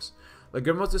gotten worse. The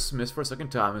government was dismissed for a second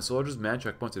time, and soldiers manned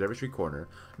checkpoints at every street corner,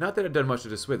 not that it had done much to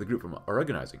dissuade the group from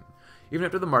organizing. Even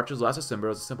after the marches last December, it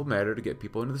was a simple matter to get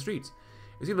people into the streets.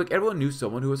 It seemed like everyone knew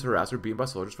someone who was harassed or beaten by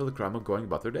soldiers for the crime of going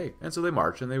about their day, and so they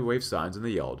marched and they waved signs and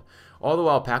they yelled, all the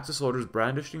while packs of soldiers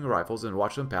brandishing rifles and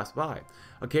watched them pass by.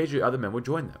 Occasionally other men would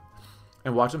join them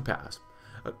and watch them pass.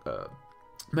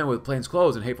 Men with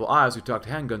plainclothes and hateful eyes who tucked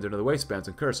handguns into their waistbands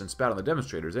and cursed and spat on the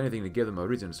demonstrators, anything to give them a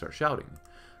reason to start shouting.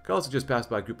 Carlos had just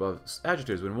passed by a group of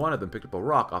agitators when one of them picked up a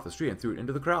rock off the street and threw it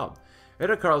into the crowd.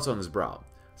 It had Carlos on his brow.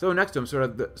 Someone next to him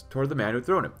toward the man who had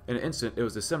thrown it. In an instant, it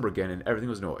was December again, and everything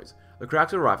was noise. The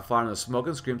cracks of a rifle fire and the smoke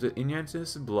and screams of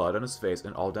Inan's blood on his face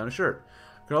and all down his shirt.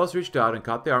 Carlos reached out and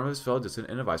caught the arm of his fellow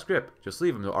dissident in a vice grip. Just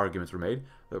leave him, no arguments were made.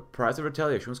 The price of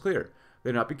retaliation was clear. They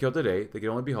would not be killed today. They could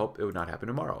only be hoped it would not happen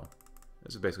tomorrow.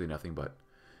 This is basically nothing but,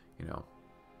 you know,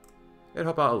 it'd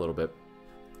help out a little bit.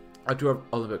 To our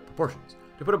Olympic proportions.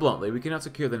 To put it bluntly, we cannot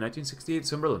secure the 1968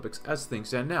 Summer Olympics as things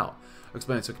stand now.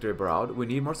 Explained Secretary Brown, we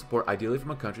need more support, ideally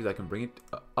from a country that can bring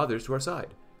others to our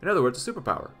side. In other words, a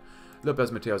superpower.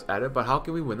 Lopez Mateos added, but how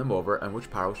can we win them over, and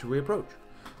which power should we approach?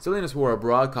 Salinas wore a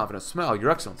broad, confident smile. Your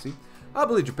Excellency, I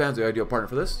believe Japan's the ideal partner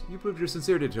for this. You proved your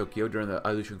sincerity to Tokyo during the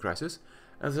Aleutian crisis,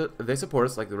 as they support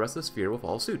us like the rest of the sphere will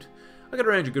follow suit. I could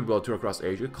arrange a goodwill tour across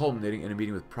Asia, culminating in a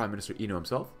meeting with Prime Minister Ino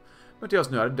himself. Mateos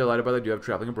nodded, delighted by the idea of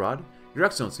traveling abroad. Your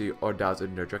Excellency, Ordaz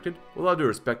interjected, with all due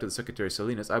respect to the Secretary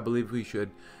Salinas, I believe we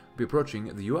should be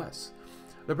approaching the U.S.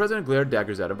 The President glared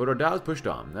daggers at him, but Ordaz pushed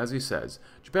on. As he says,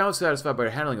 Japan was satisfied by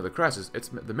our handling of the crisis. It's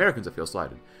the Americans that feel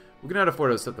slighted. We cannot afford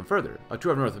to upset them further. A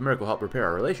tour of North America will help repair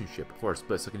our relationship. For a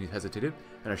split second he hesitated,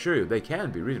 and I assure you, they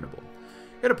can be reasonable.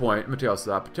 At a point, Mateos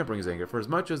stopped, tempering his anger, for as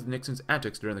much as Nixon's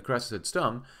antics during the crisis had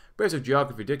stung, basic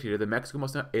geography dictated that Mexico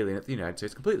must not alienate the United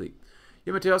States completely.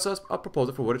 Yet Mateos saw a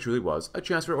proposal for what it truly was, a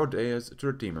chance for Ordaz to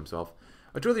redeem himself.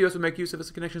 A tour of the U.S. would make use of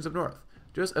its connections up north,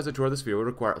 just as a tour of the sphere would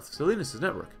require Salinas'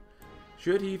 network.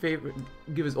 Should he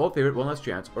give his old favorite one last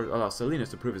chance, or allow Salinas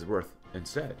to prove his worth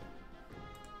instead?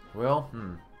 Well,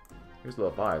 here's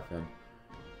level 5, then.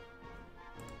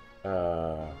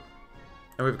 And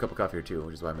we have a cup of coffee here, too,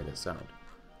 which is why I made that sound.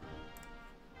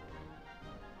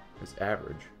 It's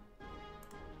average.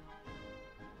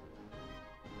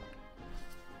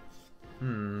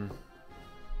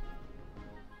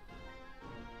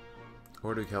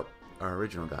 Or do we help our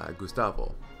original guy,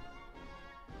 Gustavo?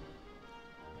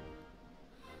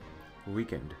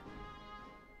 Weakened.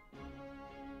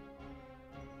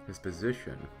 His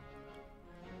position.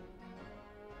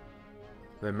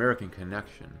 The American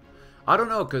connection. I don't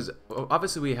know, because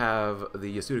obviously we have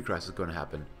the Yasuda crisis going to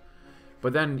happen.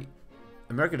 But then,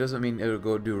 America doesn't mean it'll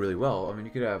go do really well. I mean,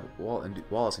 you could have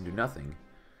Wallace and do nothing.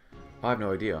 I have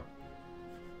no idea.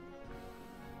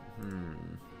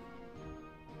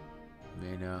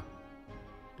 Mena.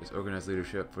 Disorganized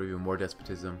leadership for even more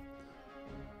despotism.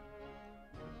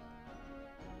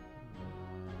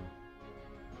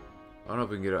 I don't know if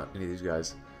we can get any of these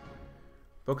guys.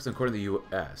 Focus on courting the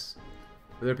U.S.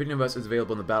 But their opinion of us is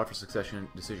available in the Battle for Succession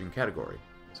Decision category.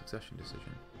 Succession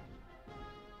Decision.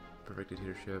 Perfect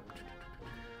dictatorship.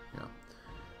 Yeah.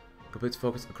 Completes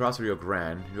focus across Rio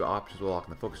Grande. New options will lock in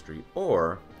the focus tree.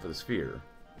 Or, for the sphere.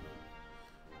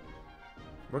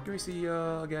 Where can we see,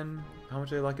 again, how much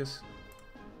they like us?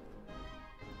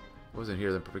 It wasn't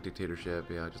here, then perfect dictatorship.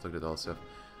 Yeah, I just looked at all this stuff.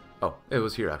 Oh, it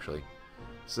was here, actually.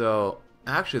 So,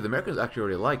 actually, the Americans actually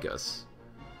already like us.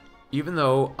 Even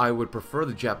though I would prefer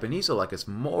the Japanese to like us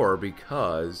more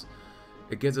because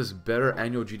it gives us better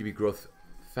annual GDP growth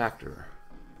factor.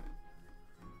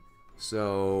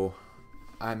 So,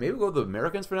 Maybe we'll go with the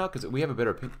Americans for now, because we have a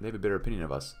better they have a better opinion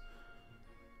of us.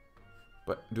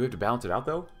 But do we have to balance it out,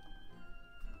 though?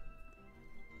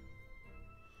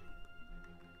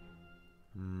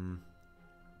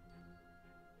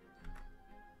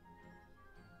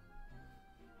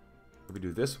 If we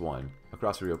do this one,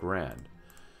 across the Rio Grande.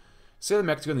 Say that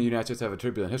Mexico and the United States have a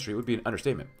turbulent history would be an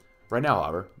understatement. Right now,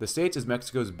 however, the States is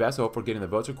Mexico's best hope for getting the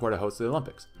votes required to host the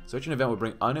Olympics. Such an event would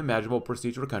bring unimaginable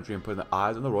prestige to our country and put the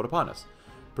eyes on the world upon us.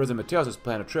 President Mateos has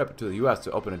planned a trip to the U.S.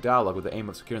 to open a dialogue with the aim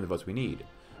of securing the votes we need.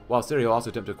 While Syria will also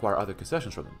attempt to acquire other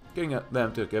concessions from them, getting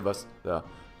them to give us the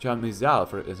chamizal,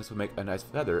 for instance, will make a nice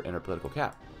feather in our political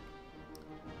cap.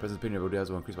 President's opinion of Rodez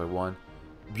will increase by 1.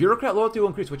 Bureaucrat loyalty will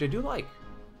increase, which I do like,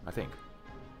 I think.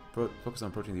 Focus on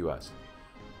approaching the U.S.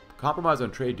 Compromise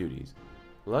on trade duties.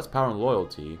 Less power and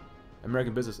loyalty.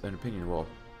 American business and opinion will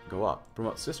go up.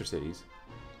 Promote sister cities.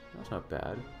 That's not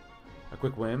bad. A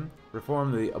quick win.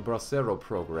 Reform the Bracero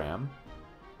program.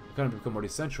 Kind of become more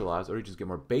decentralized, or you just get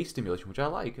more base stimulation, which I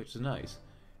like, which is nice.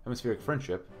 Hemispheric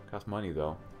friendship. Costs money,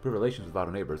 though. Improve relations with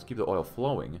vital neighbors. Keep the oil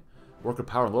flowing. Worker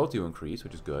power and loyalty will increase,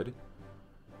 which is good.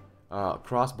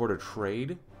 Cross-border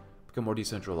trade. Become more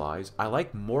decentralized. I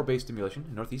like more base stimulation.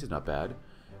 Northeast is not bad.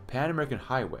 Pan-American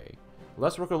highway.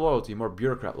 Less worker loyalty, more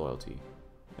bureaucrat loyalty.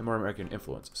 And more American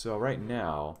influence. So right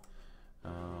now,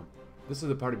 this is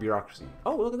the part of bureaucracy.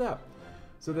 Oh, look at that.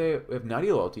 So they have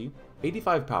 90 loyalty,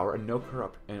 85 power, and no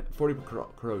corrupt, and 40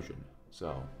 corrosion.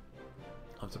 So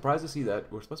I'm surprised to see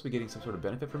that we're supposed to be getting some sort of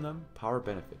benefit from them. Power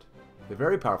benefit. They're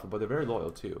very powerful, but they're very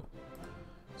loyal too.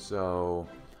 So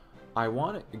I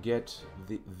want to get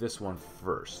this one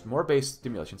first. More base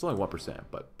stimulation. It's only 1%,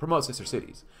 but promote sister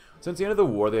cities. Since the end of the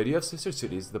war, the idea of sister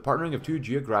cities, the partnering of two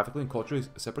geographically and culturally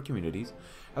separate communities,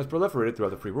 has proliferated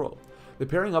throughout the free world. The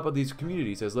pairing up of these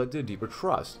communities has led to deeper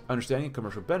trust, understanding, and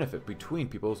commercial benefit between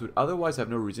peoples who would otherwise have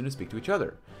no reason to speak to each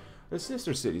other. The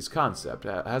sister cities concept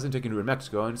hasn't taken root in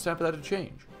Mexico, and it's time for that to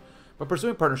change. By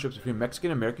pursuing partnerships between Mexican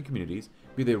and American communities,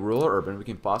 be they rural or urban, we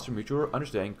can foster mutual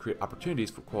understanding and create opportunities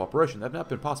for cooperation that have not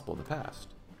been possible in the past.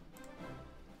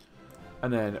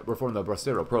 And then reform the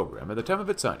Bracero program. At the time of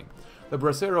its signing, the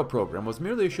Bracero program was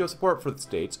merely a show of support for the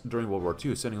states during World War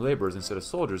II, sending laborers instead of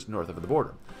soldiers north of the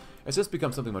border. It's since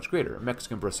become something much greater.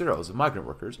 Mexican braceros, migrant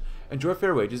workers, enjoy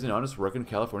fair wages and honest work in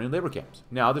Californian labor camps.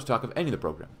 Now there's talk of ending the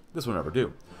program. This will never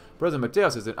do. President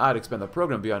Mateos says that I'd expand the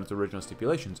program beyond its original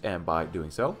stipulations, and by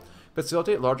doing so,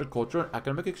 facilitate larger cultural and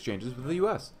academic exchanges with the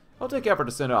U.S. I'll take effort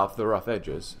to sand off the rough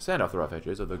edges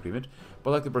of the agreement, but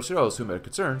like the braceros who made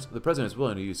concerns, the president is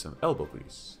willing to use some elbow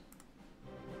grease.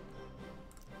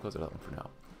 Close that one for now.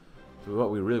 So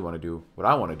what we really want to do, what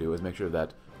I want to do, is make sure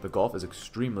that the Gulf is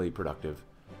extremely productive,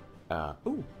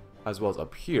 as well as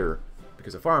up here,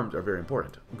 because the farms are very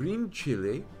important. Green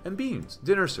chili and beans.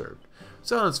 Dinner served.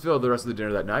 Silence filled the rest of the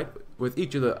dinner that night, with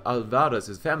each of the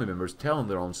Alvarez' family members telling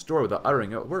their own story without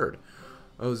uttering a word.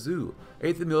 Ozu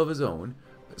ate the meal of his own,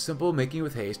 simple, making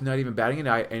with haste, not even batting an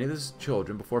eye at any of his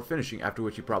children before finishing, after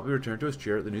which he probably returned to his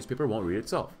chair. The newspaper won't read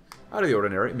itself. Out of the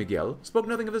ordinary, Miguel spoke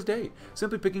nothing of his day,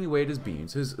 simply picking away at his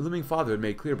beans. His looming father had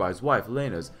made clear by his wife,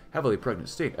 Lena's heavily pregnant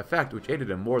state, a fact which aided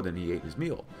him more than he ate his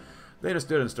meal. Lena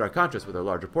stood in stark contrast with her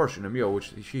larger portion, a meal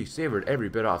which she savored every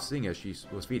bit off, seeing as she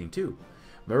was feeding too.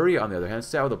 Maria, on the other hand,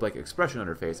 sat with a blank expression on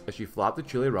her face as she flopped the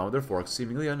chili around with her fork,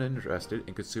 seemingly uninterested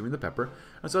in consuming the pepper,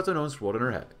 and such a nose swirled in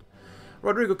her head.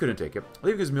 Rodrigo couldn't take it.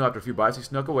 Leaving his meal after a few bites, he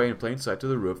snuck away in plain sight to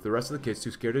the roof, the rest of the kids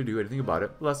too scared to do anything about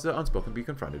it, lest the unspoken be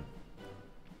confronted.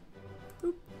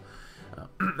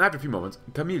 After a few moments,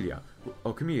 Camilla,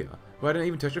 who hadn't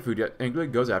even touched her food yet, angrily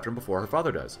goes after him before her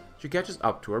father does. She catches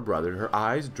up to her brother, her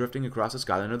eyes drifting across the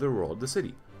skyline of the world, the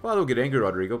city. Father will get angry,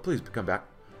 Rodrigo. Please come back.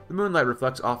 The moonlight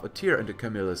reflects off a tear into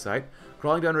Camilla's sight,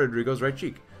 crawling down Rodrigo's right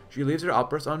cheek. She leaves her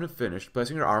outburst unfinished,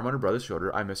 placing her arm on her brother's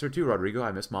shoulder. I miss her too, Rodrigo.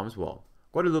 I miss Mom as well.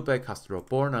 Guadalupe Castro,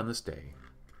 born on this day.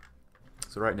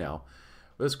 So right now,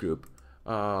 with this group,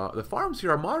 the farms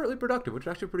here are moderately productive, which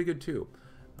is actually pretty good too.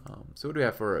 So what do we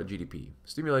have for GDP?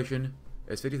 Stimulation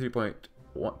is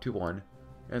 53.21, and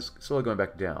it's slowly going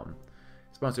back down.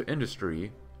 Sponsored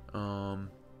industry,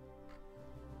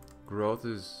 growth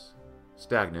is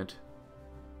stagnant.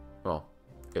 Well,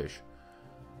 ish.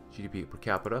 GDP per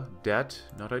capita, debt,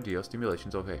 not ideal.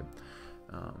 Stimulation's okay.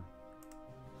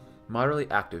 Moderately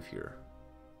active here.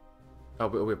 Oh,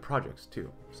 but we have projects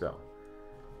too. So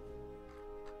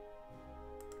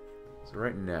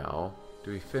right now,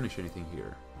 do we finish anything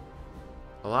here?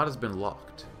 A lot has been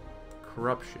locked.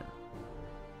 Corruption.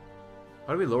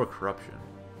 How do we lower corruption?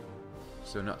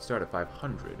 So not start at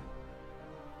 500.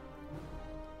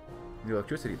 The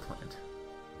electricity plant.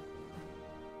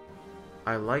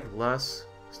 I like less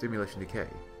stimulation decay.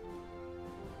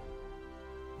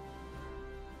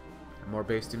 More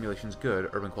base stimulation is good.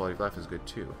 Urban quality of life is good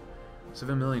too.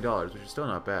 $7 million, which is still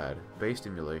not bad. Base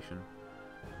stimulation.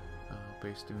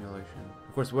 Base stimulation.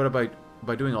 Of course, what about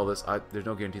by doing all this? There's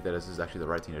no guarantee that this is actually the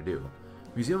right thing to do.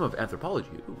 Museum of Anthropology.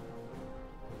 Ooh.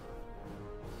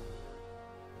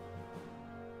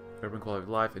 Urban quality of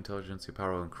life, intelligence, and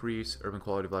power will increase. Urban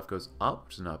quality of life goes up,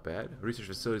 which is not bad. Research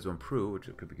facilities will improve, which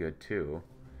could be good too.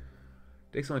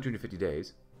 Takes only 250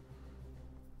 days.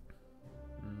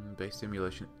 Base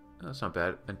stimulation. That's not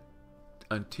bad.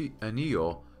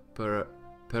 Anneal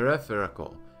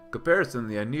peripheral. Comparison,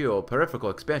 the anneal peripheral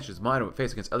expansion is minor when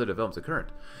faced against other developments current.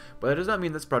 But that does not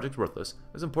mean this project is worthless.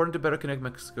 It's important to better connect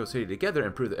Mexico City together and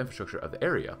improve the infrastructure of the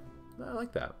area. I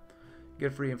like that.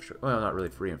 Get free infrastructure. Well, not really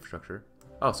free infrastructure.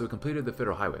 Oh, so we completed the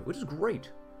federal highway, which is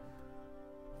great.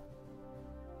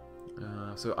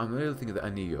 So I'm really thinking of the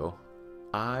anillo.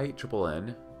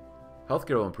 INNN.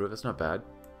 Healthcare will improve. That's not bad.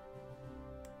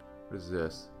 What is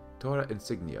this? Torre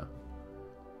Insignia.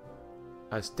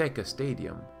 Azteca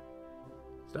Stadium.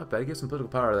 It's not bad. It gives some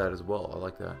political power to that as well. I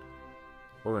like that.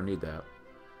 We're gonna need that.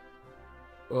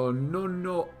 Oh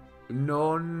no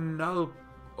nalco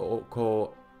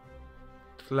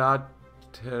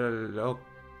tlatelolco.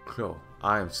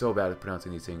 I am so bad at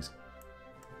pronouncing these things.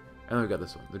 And then we got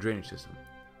this one, the drainage system.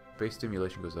 Base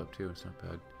stimulation goes up too. It's not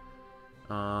bad.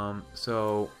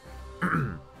 So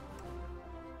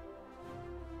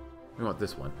we want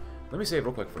this one. Let me save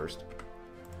real quick first.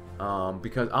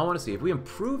 Because I want to see if we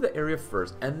improve the area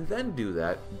first and then do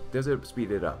that, does it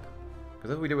speed it up? Because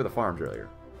that's what we did with the farms earlier.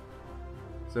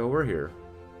 So we're here.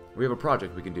 We have a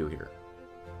project we can do here.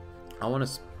 I want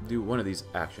to do one of these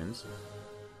actions.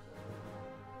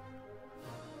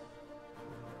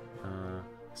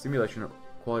 Stimulation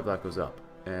quality of life goes up.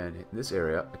 And in this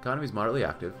area, economy is moderately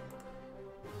active.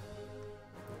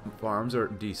 Farms are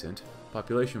decent.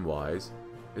 Population-wise,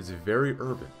 it's very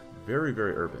urban. Very,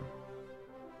 very urban.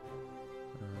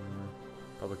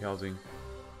 Public housing.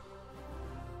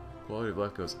 Quality of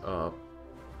life goes up.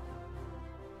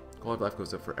 Quality of life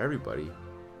goes up for everybody.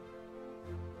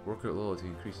 Worker loyalty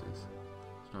increases.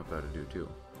 It's not bad to do too.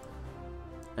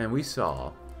 And we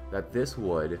saw that this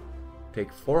would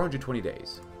take 420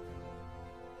 days.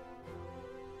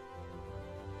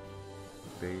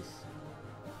 Base.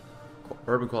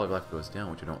 Urban quality of life goes down,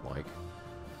 which I don't like.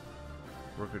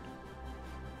 Worker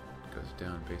goes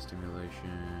down. Base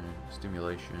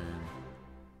stimulation.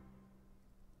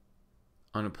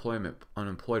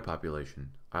 Unemployed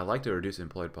population. I like to reduce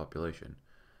employed population.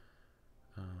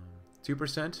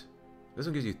 2%. This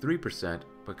one gives you 3%,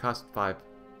 but costs 5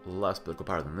 less political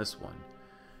power than this one.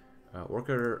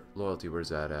 Worker loyalty, where's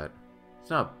that at?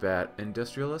 It's not bad.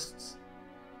 Industrialists?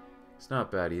 It's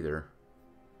not bad either.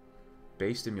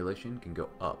 Base stimulation can go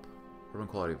up. Urban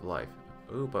quality of life.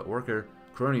 Oh, but worker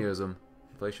cronyism.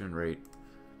 Inflation rate.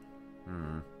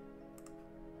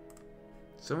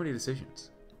 So many decisions.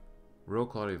 Rural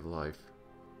quality of life.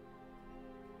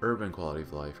 Urban quality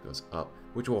of life goes up,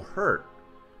 which will hurt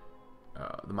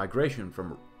the migration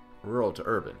from rural to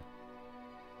urban.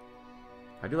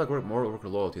 I do like more worker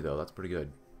loyalty though. That's pretty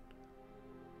good.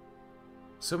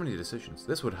 So many decisions.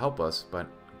 This would help us by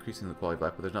increasing the quality of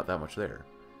life, but there's not that much there.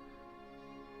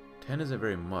 10 isn't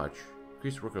very much.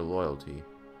 Increased worker loyalty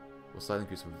will slightly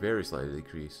increase, very slightly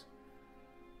decrease.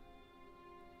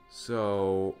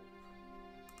 So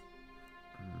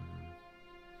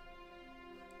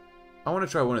I want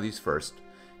to try one of these first,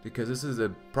 because this is a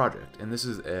project, and this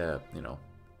is a, you know,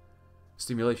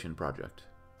 stimulation project.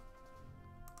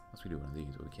 Unless we do one of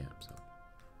these, but we can't, so.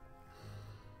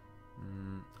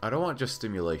 I don't want just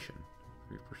stimulation.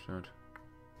 3%,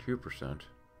 2%.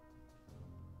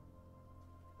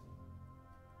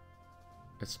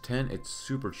 It's 10, it's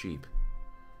super cheap.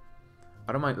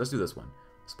 I don't mind, let's do this one.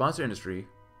 Sponsor industry.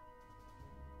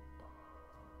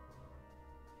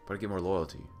 But I get more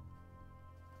loyalty.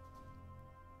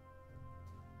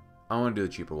 I want to do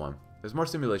the cheaper one. There's more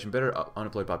stimulation, better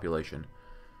unemployed population.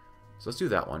 So let's do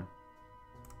that one.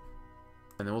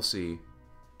 And then we'll see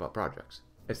about projects.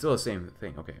 It's still the same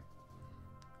thing, okay.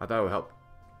 I thought it would help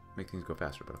make things go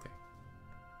faster, but okay.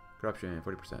 Corruption,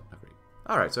 40%, not great.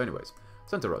 Alright, so anyways,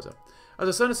 Santa Rosa. As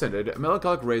the sun ascended,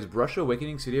 melancholic rays brushed the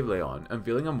awakening city of Leon,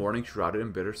 unveiling a morning shrouded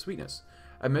in bitter sweetness.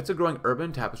 Amidst a growing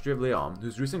urban tapestry of Leon,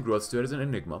 whose recent growth stood as an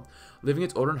enigma, leaving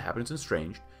its older inhabitants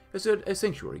estranged, it stood a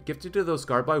sanctuary, gifted to those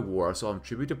scarred by war, a solemn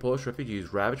tribute to Polish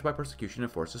refugees ravaged by persecution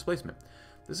and forced displacement.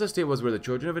 This estate was where the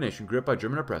children of a nation gripped by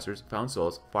German oppressors found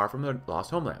solace far from their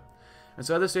lost homeland.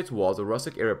 Inside the state's walls, a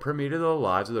rustic area permeated the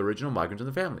lives of the original migrants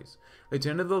and their families. They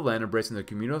tended to the land embracing the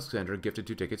communal center gifted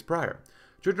 2 decades prior.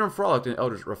 Children frolicked and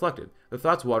elders reflected, their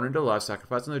thoughts wandering to lives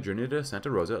sacrificed on the journey to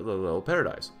Santa Rosa, the little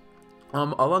paradise.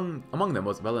 Among them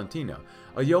was Valentina,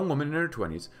 a young woman in her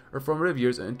 20s, her formative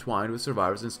years entwined with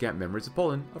survivors and scant memories of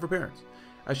Poland of her parents.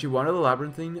 As she wandered the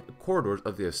labyrinthine corridors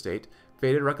of the estate,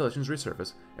 faded recollections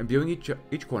resurfaced, imbuing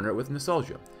each corner with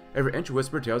nostalgia. Every inch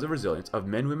whispered tales of resilience, of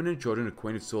men, women, and children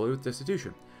acquainted solely with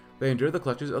destitution. They endured the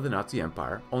clutches of the Nazi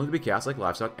Empire, only to be cast like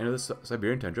livestock into the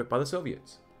Siberian tundra by the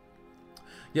Soviets.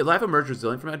 Yet life emerged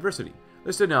resilient from adversity.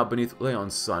 They stood now beneath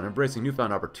Leon's sun, embracing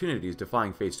newfound opportunities,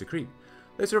 defying fate's decree.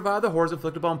 They survived the horrors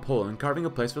inflicted upon Poland, carving a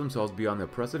place for themselves beyond the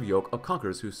oppressive yoke of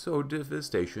conquerors who sowed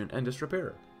devastation and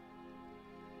despair.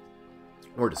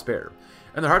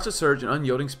 And their hearts surged in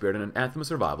unyielding spirit and an anthem of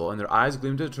survival, and their eyes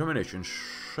gleamed with determination,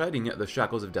 shredding the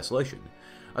shackles of desolation.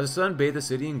 As the sun bathed the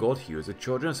city in gold hues, the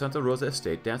children of Santa Rosa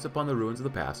Estate danced upon the ruins of the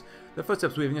past, their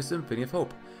footsteps weaving a symphony of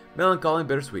hope. Melancholy and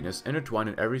bittersweetness intertwined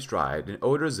in every stride, an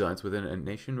ode of resilience within a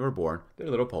nation reborn, their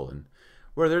little Poland.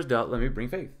 Where there's doubt, let me bring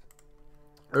faith.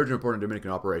 Urgent report on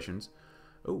Dominican operations.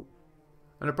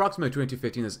 At approximately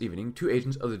 22:15 this evening, 2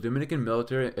 agents of the Dominican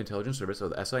Military Intelligence Service, or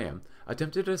the SIM,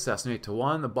 attempted to assassinate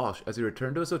Tawan Bosch as he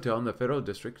returned to his hotel in the Federal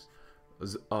District's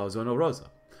Zona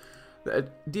Rosa. The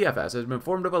DFS has been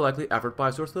informed of a likely effort by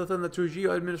a source within the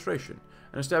Trujillo administration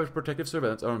and established protective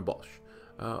surveillance on Bosch,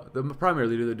 the primary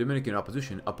leader of the Dominican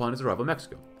opposition, upon his arrival in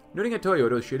Mexico. Noting a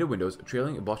Toyota with shaded windows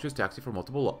trailing Bosch's taxi for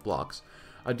multiple blocks,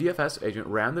 a DFS agent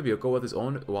ran the vehicle with his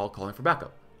own while calling for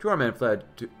backup. 2 armed men fled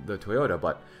to the Toyota,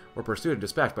 but were pursued and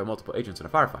dispatched by multiple agents in a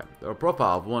firefight. The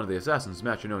profile of one of the assassins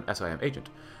matched a known SIM agent,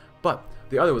 but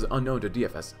the other was unknown to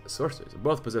DFS sources.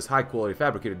 Both possessed high-quality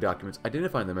fabricated documents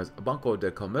identifying them as Banco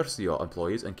de Comercio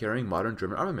employees and carrying modern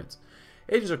German armaments.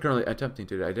 Agents are currently attempting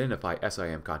to identify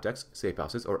SIM contacts, safe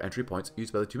houses, or entry points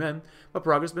used by the 2 men, but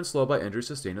progress has been slowed by injuries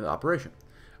sustained in the operation.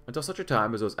 Until such a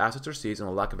time as those assets are seized and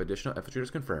the lack of additional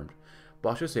infiltrators confirmed,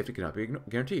 Bosch's safety cannot be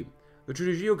guaranteed. The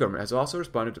Trujillo government has also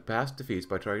responded to past defeats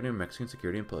by targeting Mexican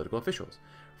security and political officials.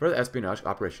 Further espionage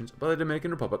operations by the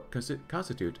Dominican Republic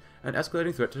constitute an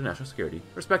escalating threat to national security.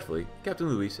 Respectfully, Captain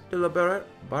Luis de la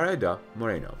Barreda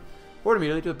Moreno. Forward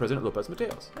immediately to the President Lopez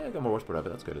Mateos. Hey, I got more whispered of it,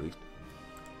 that's good at least.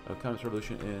 Communist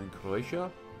revolution in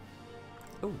Croatia.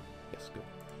 Oh, yes, good.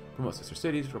 Promote sister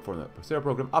cities, reform the Postera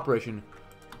program, Operation.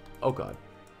 Oh god.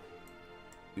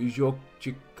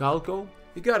 Xochicalco?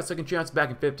 You got a second chance back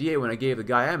in 58 when I gave the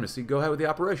guy amnesty. Go ahead with the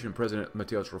operation. President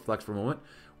Mateos reflects for a moment,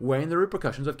 weighing the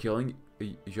repercussions of killing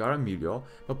Jaramillo,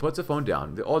 but puts the phone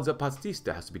down. The old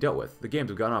Zapatista has to be dealt with. The games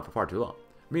have gone on for far too long.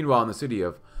 Meanwhile, in the city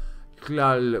of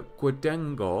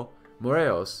Tlalquetengo,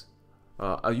 Morelos,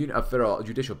 a unit of federal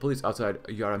judicial police outside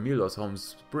Jaramillo's home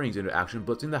springs into action,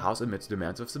 blitzing the house amidst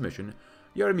demands of submission.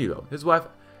 Jaramillo, his wife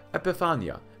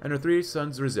Epifania, and her 3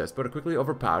 sons resist, but are quickly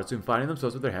overpowered, soon finding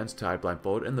themselves with their hands tied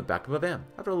blindfolded in the back of a van.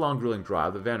 After a long, grueling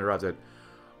drive, the van arrives at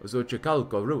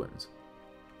Xochicalco ruins.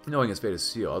 Knowing his fate is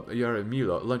sealed,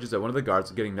 Jaramillo lunges at one of the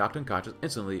guards, getting knocked unconscious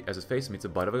instantly as his face meets the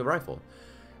butt of a rifle.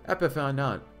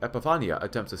 Epifania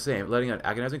attempts the same, letting out an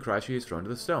agonizing cry. She is thrown to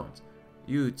the stones.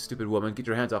 You stupid woman, get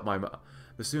your hands off my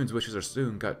The Soon's wishes are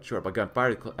soon cut short by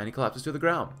gunfire, and he collapses to the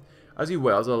ground. As he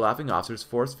wails, the laughing officers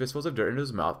force fistfuls of dirt into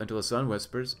his mouth until the son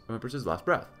whimpers his last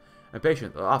breath.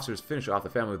 Impatient, the officers finish off the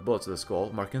family with bullets to the skull,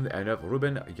 marking the end of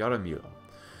Ruben Jaramillo.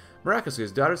 Miraculously,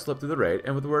 his daughter slipped through the raid,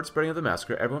 and with the word spreading of the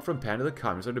massacre, everyone from Pan to the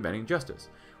communists are demanding justice.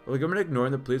 With the government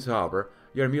ignoring the pleas, however,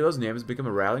 Jaramillo's name has become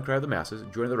a rallying cry of the masses,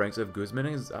 joining the ranks of Guzman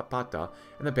and Zapata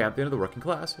in the pantheon of the working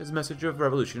class, his message of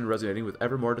revolution resonating with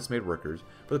ever more dismayed workers,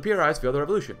 but the PRIs failed the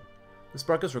revolution. The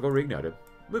spark of struggle reignited.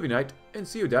 Movie night in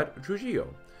Ciudad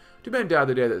Trujillo. 2 men died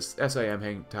the day that SIM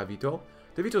hanged Tavito.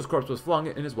 Tavito's corpse was flung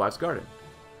in his wife's garden.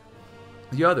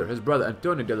 The other, his brother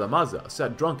Antonio de la Maza,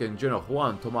 sat drunk in General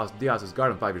Juan Tomas Diaz's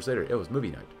garden 5 years later. It was movie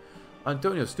night.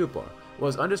 Antonio's stupor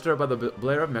was undisturbed by the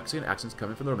blare of Mexican accents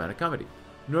coming from the romantic comedy,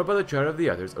 nor by the chatter of the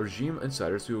others, regime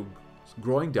insiders whose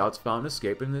growing doubts found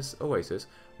escape in this oasis,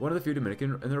 one of the few in the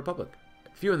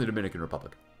Dominican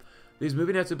Republic. These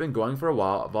movie nights have been going for a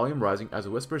while, volume rising as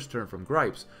the whispers turned from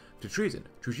gripes to treason.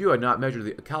 Trujillo had not measured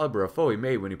the caliber of foe he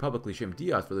made when he publicly shamed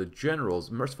Diaz for the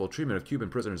general's merciful treatment of Cuban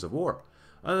prisoners of war.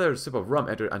 Another sip of rum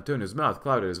entered Antonio's mouth,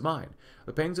 clouded his mind.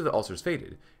 The pangs of the ulcers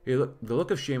faded. The look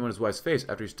of shame on his wife's face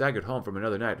after he staggered home from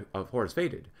another night of horrors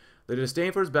faded. The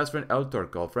disdain for his best friend El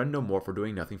Turco, friend no more, for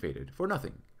doing nothing, faded. For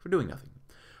doing nothing.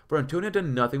 For Antonio had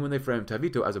done nothing when they framed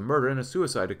Tavito as a murderer and a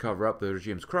suicide to cover up the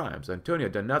regime's crimes. Antonio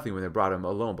had done nothing when they brought him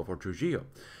alone before Trujillo.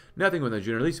 Nothing when the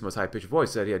Generalissimo's high-pitched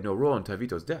voice said he had no role in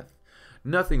Tavito's death.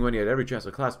 Nothing when he had every chance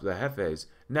to clasp the Jefe's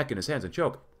neck in his hands and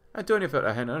choke. Antonio felt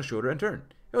a hand on his shoulder and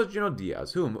turned. It was General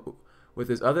Diaz, whom, with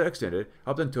his other extended,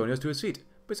 helped Antonio to his feet.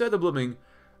 Beside the blooming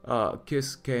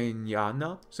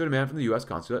Quisqueñana stood a man from the U.S.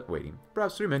 consulate waiting.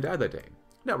 Perhaps 3 men died that day.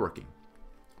 Networking.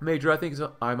 Major, I think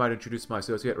I might introduce my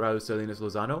associate, Raul Salinas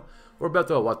Lozano.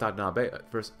 Roberto Watanabe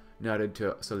first nodded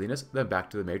to Salinas, then back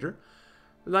to the Major.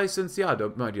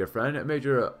 Licenciado, my dear friend,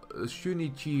 Major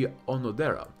Shunichi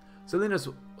Onodera. Salinas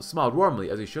smiled warmly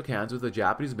as he shook hands with the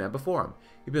Japanese man before him.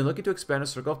 He'd been looking to expand his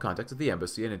circle of contacts at the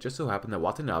embassy, and it just so happened that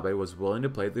Watanabe was willing to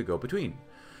play the go-between.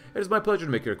 It is my pleasure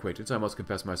to make your acquaintance. I must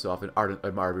confess myself an ardent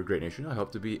admirer of your great nation. I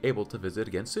hope to be able to visit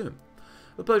again soon.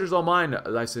 The pleasure's all mine,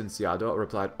 Licenciado,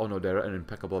 replied Onodera in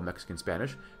impeccable Mexican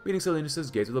Spanish, meeting Salinas'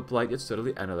 gaze with a polite yet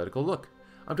steadily analytical look.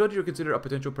 I'm told you're considered a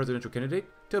potential presidential candidate.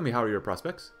 Tell me, how are your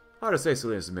prospects? Hard to say,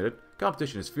 Salinas admitted.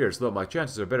 Competition is fierce, though my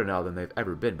chances are better now than they've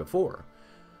ever been before.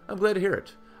 I'm glad to hear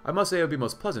it. I must say it would be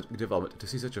most pleasant development to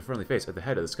see such a friendly face at the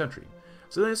head of this country.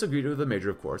 Salinas agreed with the Major,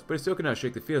 of course, but he still could not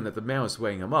shake the feeling that the man was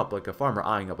swaying him up like a farmer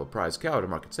eyeing up a prize cow at a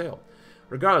market sale.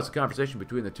 Regardless, the conversation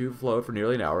between the two flowed for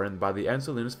nearly an hour, and by the end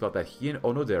Salinas felt that he and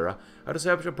Onodera had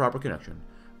established a proper connection.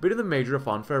 Bidding the Major a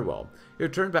fond farewell, he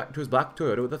returned back to his black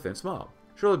Toyota with a thin smile.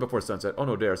 Shortly before sunset,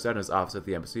 Onodera sat in his office at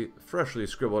the embassy, freshly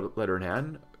scribbled letter in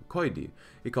hand. Koidi,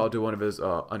 he called to one of his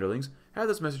underlings, have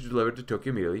this message delivered to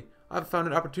Tokyo immediately. I've found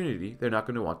an opportunity they're not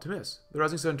going to want to miss. The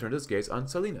rising sun turned his gaze on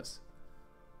Salinas.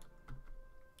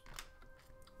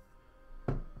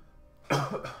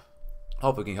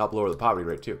 Hopefully we can help lower the poverty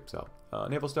rate too. So,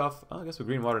 naval stuff, I guess we're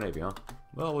Green Water Navy, huh?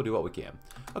 Well, we'll do what we can.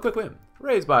 A quick win.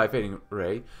 Raised by a fading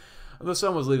ray, the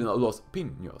sun was leaving Los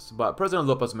Pinos, but President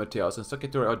Lopez Mateos and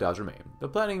Secretary Ordaz remained. The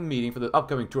planning meeting for the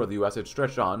upcoming tour of the U.S. had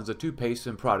stretched on as the two paced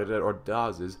and prodded at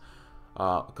Ordaz's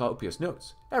copious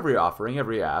notes. Every offering,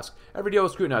 every ask, every deal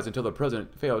was scrutinized until the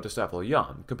president failed to stifle a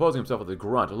yawn. Composing himself with a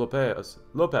grunt, Lopez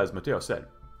Mateos said,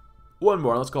 "One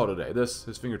more, and let's call it a day." This,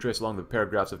 his finger traced along the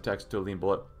paragraphs of text to a lean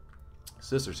bullet.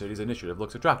 Sister Cities initiative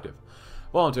looks attractive.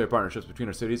 Voluntary partnerships between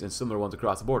our cities and similar ones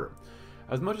across the border.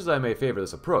 As much as I may favor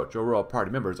this approach, overall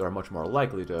party members are much more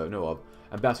likely to know of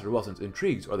Ambassador Wilson's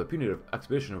intrigues or the punitive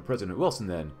expedition of President Wilson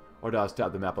than Ordaz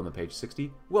tapped the map on the page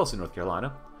 60, Wilson, North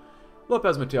Carolina.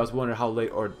 Lopez Mateos wondered how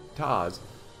late Ordaz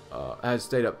had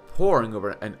stayed up poring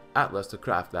over an atlas to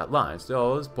craft that line.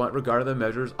 Still, his point regarding the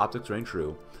measure's optics rang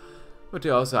true.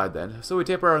 Mateos sighed then. So we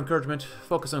taper our encouragement,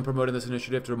 focus on promoting this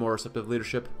initiative to a more receptive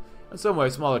leadership. In some way,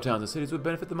 smaller towns and cities would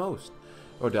benefit the most.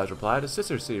 Ordaz replied, a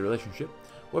sister-city relationship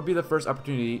would be the first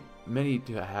opportunity many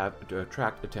to have to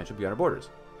attract attention beyond our borders,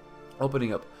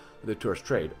 opening up the tourist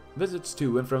trade. Visits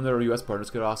to and from their U.S. partners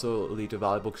could also lead to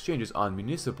valuable exchanges on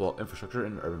municipal infrastructure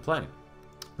and urban planning.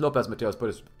 Lopez Mateos put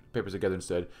his papers together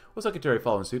instead, with Secretary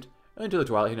following suit, and until the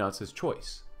twilight he announced his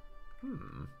choice.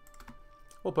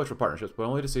 We'll push for partnerships, but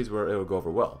only to cities where it will go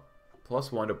over well.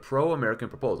 +1 to pro-American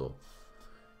proposal.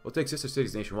 We'll take sister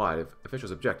cities nationwide. If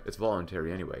officials object, it's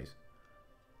voluntary anyways.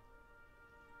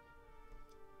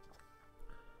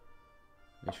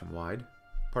 Nationwide.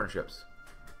 Partnerships.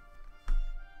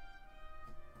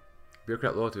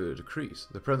 Bureaucrat loyalty to decrease.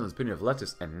 The president's opinion of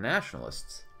leftists and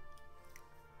nationalists.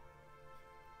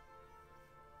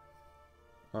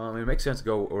 I mean, it makes sense to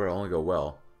go where it only go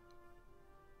well.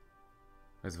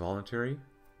 It's voluntary.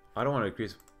 I don't want to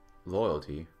increase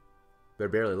loyalty. They're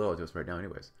barely loyal to us right now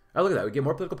anyways. Oh, look at that. We get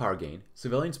more political power gain.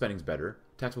 Civilian spending's better.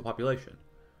 Taxable population.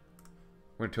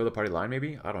 We're going to toe the party line,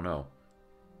 maybe? I don't know.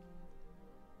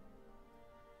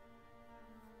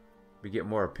 We get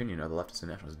more opinion of the leftists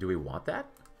and nationalists. Do we want that?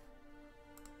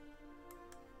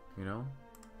 You know?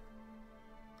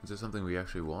 Is this something we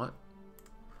actually want?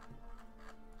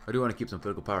 I do want to keep some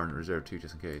political power in reserve too,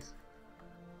 just in case.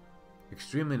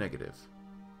 Extremely negative.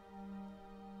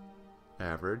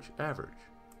 Average, average.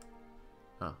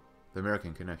 Huh. The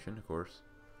American connection, of course.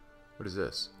 What is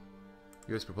this?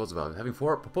 U.S. proposal value. Having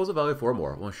proposal value of 4 or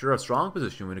more will ensure a strong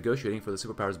position when negotiating for the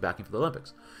superpowers backing for the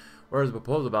Olympics. Whereas a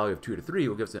proposal value of 2 to 3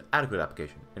 will give us an adequate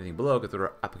application. Anything below gets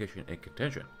our application in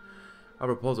contention. A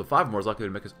proposal of 5 or more is likely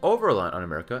to make us over-reliant on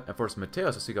America and force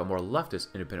Mateos to seek out more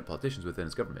leftist independent politicians within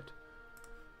his government.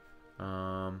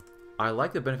 I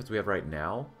like the benefits we have right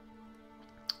now.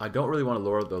 I don't really want to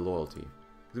lower the loyalty.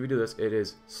 Because if we do this, it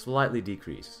is slightly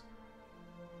decreased.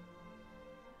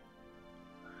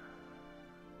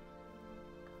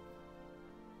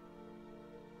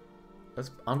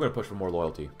 I'm going to push for more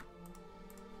loyalty.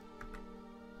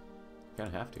 Kind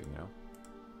of have to, you know.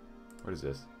 What is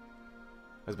this?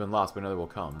 Has been lost, but another will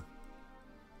come.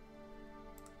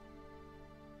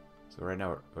 So right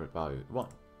now we're at value 1.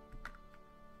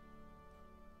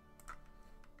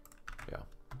 Yeah.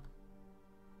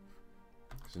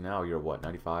 So now you're what,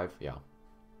 95? Yeah.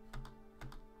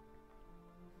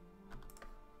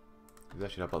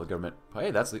 That should help out the government.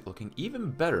 Hey, that's looking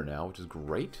even better now, which is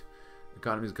great. The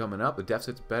economy's coming up, the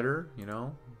deficit's better, you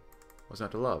know. What's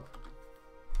not to love?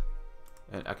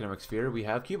 And economic sphere, we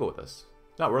have Cuba with us.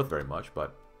 It's not worth very much,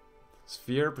 but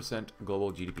sphere percent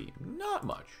global GDP. Not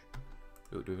much.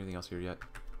 Ooh, do we have anything else here yet?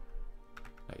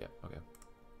 Not yet. Okay.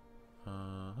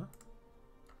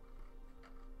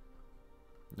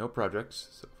 No projects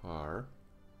so far.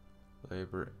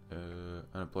 Labor,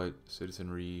 unemployed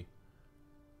citizenry,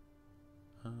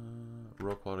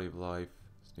 rural quality of life,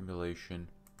 stimulation,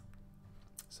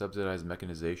 subsidized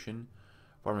mechanization,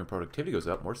 farming productivity goes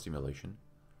up, more stimulation.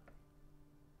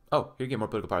 Oh, here you get more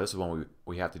political power. This is one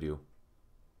we have to do.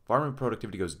 Farming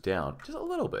productivity goes down just a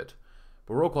little bit,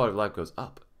 but rural quality of life goes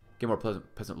up. Get more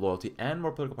peasant loyalty and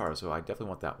more political power, so I definitely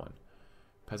want that one.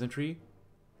 Peasantry,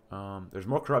 there's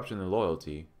more corruption than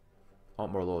loyalty. I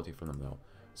want more loyalty from them though.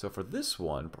 So for this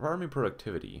one, farming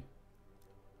productivity.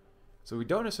 So we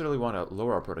don't necessarily want to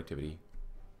lower our productivity.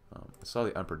 It's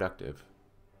slightly unproductive.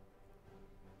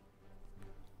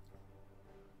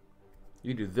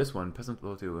 You do this one, peasant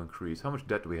loyalty will increase. How much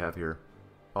debt do we have here?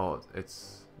 Oh,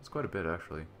 it's quite a bit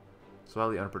actually.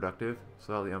 Slightly unproductive,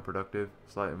 slightly unproductive,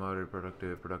 slightly moderate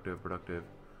productive, productive.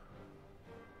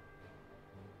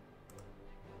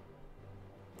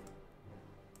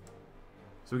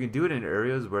 So we can do it in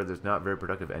areas where there's not very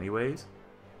productive anyways,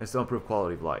 and still improve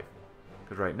quality of life.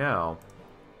 Because right now,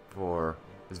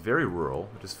 it's very rural,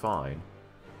 which is fine.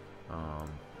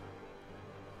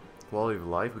 Quality of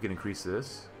life, we can increase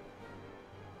this.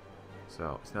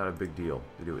 So it's not a big deal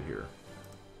to do it here.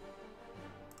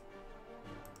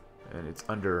 And it's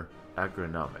under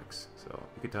agronomics. So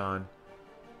Yucatan,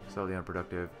 slightly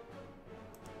unproductive,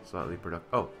 slightly productive.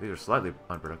 Oh, these are slightly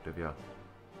unproductive, yeah.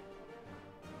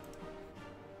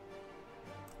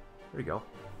 There you go.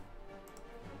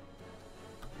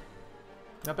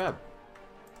 Not bad.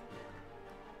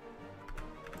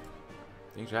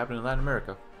 Things are happening in Latin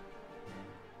America.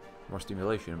 More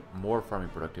stimulation, more farming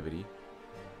productivity.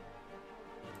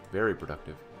 Very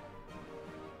productive.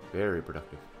 Very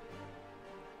productive.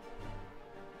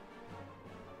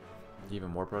 Even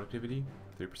more productivity,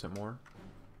 3% more.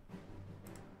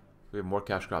 We have more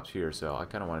cash crops here, so I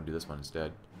kind of want to do this one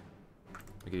instead.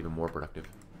 Make it even more productive.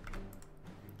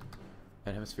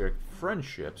 And hemispheric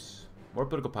friendships, more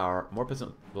political power, more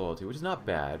peasant loyalty, which is not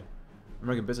bad.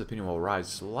 American business opinion will rise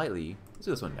slightly. Let's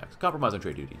do this one next. Compromise on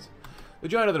trade duties. The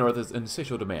giant of the north has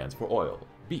insatiable demands for oil,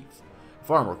 beef,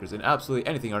 farm workers, and absolutely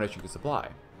anything our nation can supply.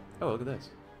 Oh, look at this.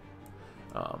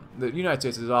 The United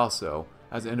States is also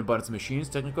has an abundance of machines,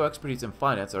 technical expertise, and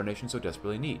finance our nation so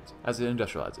desperately needs, as it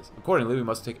industrializes. Accordingly, we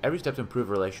must take every step to improve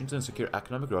relations and secure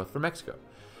economic growth for Mexico.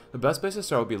 The best place to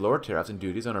start will be lower tariffs and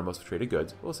duties on our most traded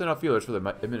goods. We'll send out feelers for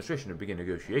the administration to begin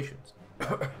negotiations.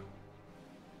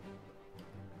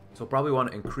 So probably want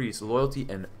to increase loyalty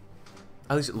and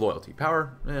at least loyalty.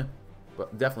 Power,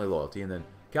 but definitely loyalty. And then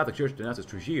Catholic Church denounces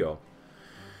Trujillo.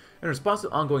 In response to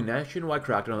ongoing nationwide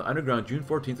crackdown on the underground June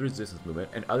 14th resistance movement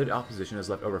and other opposition has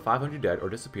left over 500 dead or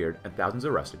disappeared and thousands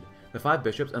arrested, the 5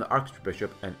 bishops and the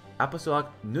archbishop and apostolic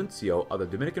nuncio of the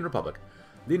Dominican Republic,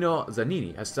 Lino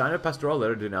Zanini, has signed a pastoral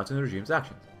letter denouncing the regime's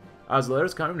actions. As the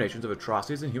letter's condemnations of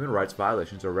atrocities and human rights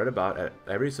violations are read about at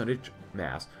every Sunday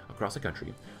Mass across the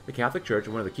country, the Catholic Church,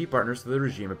 one of the key partners to the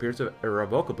regime, appears to have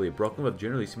irrevocably broken with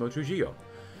Generalissimo Trujillo.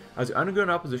 As the underground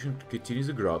opposition continues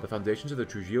to grow, the foundations of the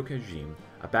Trujillo regime,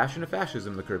 a bastion of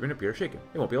fascism in the Caribbean, appear shaken.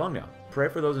 It won't be long now. Pray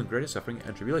for those in greatest suffering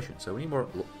and tribulation. So we need more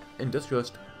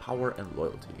industrialist power and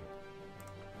loyalty.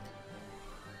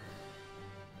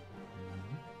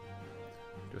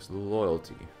 Just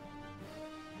loyalty.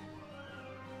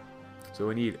 So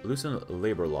we need loosen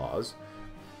labor laws.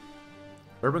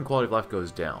 Urban quality of life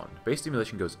goes down. Base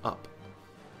stimulation goes up.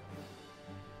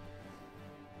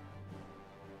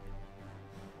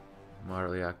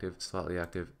 Moderately active, slightly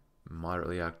active,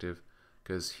 moderately active.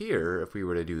 Because here, if we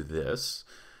were to do this,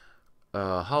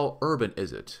 how urban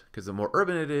is it? Because the more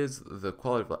urban it is, the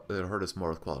quality of life, it'll hurt us more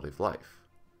with quality of life.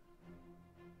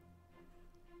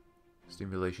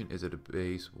 Stimulation is at a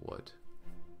base what?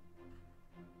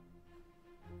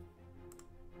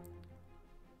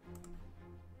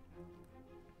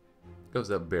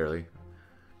 Goes up barely.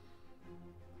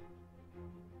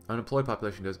 Unemployed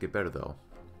population does get better though.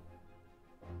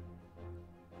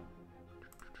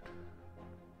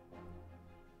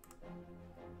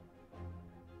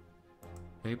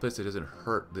 Any place that doesn't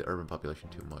hurt the urban population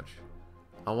too much.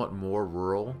 I want more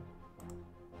rural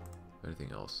than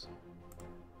anything else.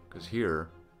 Because here,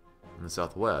 in the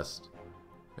southwest,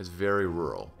 is very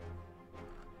rural.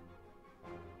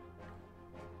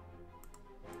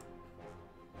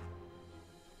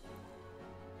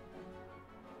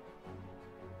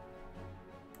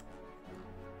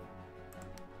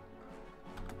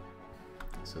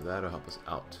 So that'll help us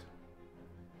out.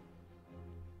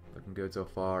 The Looking good so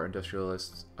far.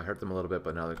 Industrialists, I hurt them a little bit,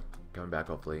 but now they're coming back,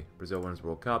 hopefully. Brazil wins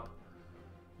World Cup.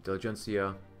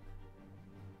 Intelligentsia.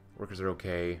 Workers are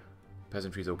okay.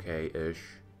 Peasantry's okay-ish.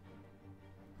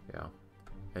 Yeah.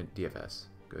 And DFS.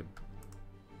 Good.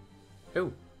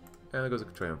 Oh! And there goes a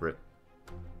train over it.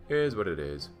 Is what it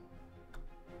is.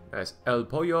 That's El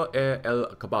Pollo e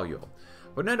El Caballo.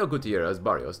 Fernando Gutierrez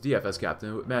Barrios, DFS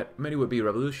captain, met many would-be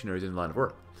revolutionaries in the line of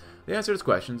work. They answered his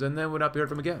questions and then would not be heard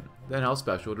from again. Then how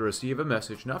special to receive a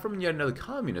message not from yet another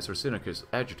communist or syndicalist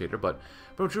agitator, but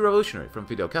from a true revolutionary, from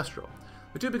Fidel Castro.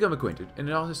 The two become acquainted in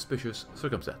inauspicious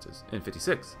circumstances. In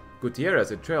 '56, Gutierrez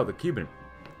had trailed the Cuban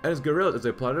and his guerrillas as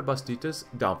they plotted Bastista's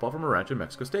downfall from a ranch in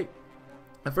Mexico State.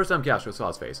 The first time Castro saw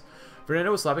his face,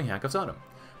 Fernando was slapping handcuffs on him.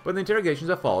 But in the interrogations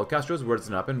that followed, Castro's words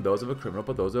had not been those of a criminal,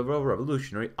 but those of a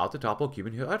revolutionary out to topple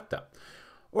Cuban Huerta,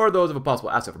 or those of a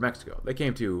possible asset for Mexico. They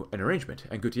came to an arrangement,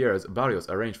 and Gutierrez Barrios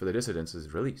arranged for the dissidents'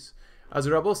 release. As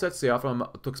the rebels set sail from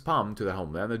Tuxpan to their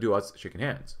homeland, the duos shaking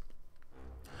hands.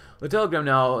 The telegram,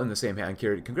 now in the same hand,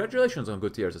 carried congratulations on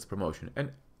Gutierrez's promotion,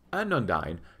 and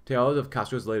anodyne tales of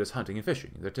Castro's latest hunting and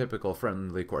fishing, their typical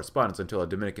friendly correspondence until a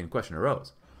Dominican question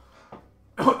arose.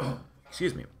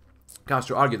 Excuse me.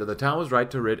 Castro argued that the town was right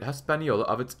to rid Hispaniola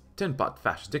of its tin-pot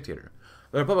fascist dictator.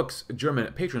 The Republic's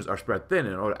German patrons are spread thin,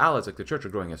 and old allies like the Church are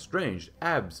growing estranged.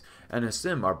 Abs and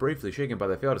Hassim are briefly shaken by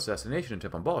the failed assassination in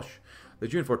Tepambosh. The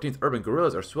June 14th urban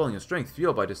guerrillas are swelling in strength,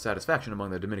 fueled by dissatisfaction among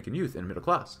the Dominican youth and middle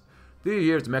class. 3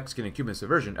 years of Mexican and Cuban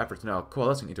subversion efforts now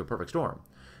coalescing into a perfect storm.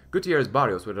 Gutierrez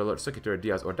Barrios would alert Secretary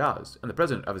Diaz Ordaz and the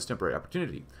president of his temporary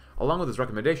opportunity, along with his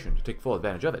recommendation to take full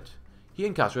advantage of it. He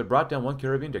and Castro had brought down one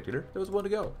Caribbean dictator. There was one to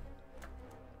go.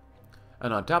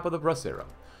 And on top of the bracero.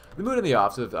 The mood in the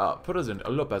office of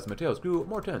President Lopez Mateos grew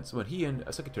more tense when he and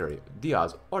Secretary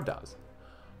Diaz Ordaz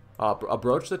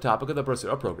broached the topic of the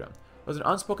bracero program. There was an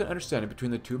unspoken understanding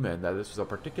between the two men that this was a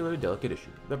particularly delicate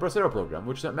issue. The bracero program,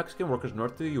 which sent Mexican workers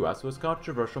north to the U.S., was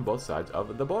controversial on both sides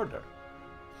of the border.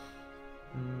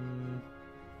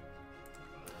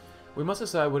 We must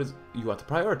decide what you want to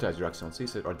prioritize, Your Excellency,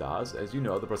 said Ordaz. As you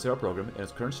know, the bracero program in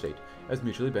its current state is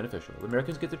mutually beneficial. The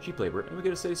Americans get their cheap labor, and we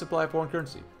get a steady supply of foreign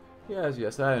currency.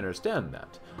 Yes, I understand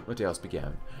that, Mateos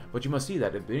began. But you must see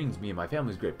that it brings me and my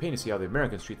family's great pain to see how the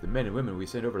Americans treat the men and women we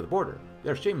send over the border. They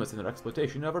are shameless in their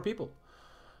exploitation of our people.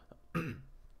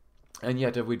 And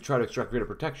yet, if we try to extract greater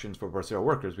protections for bracero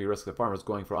workers, we risk the farmers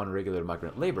going for unregulated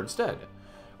migrant labor instead.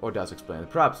 Ordaz explained.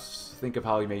 Perhaps think of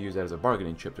how we may use that as a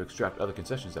bargaining chip to extract other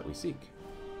concessions that we seek.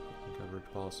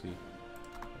 Coverage policy.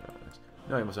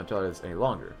 No, you must not tolerate this any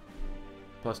longer.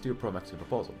 +2 pro-Mexican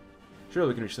proposal. Surely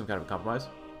we can reach some kind of a compromise.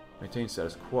 Maintain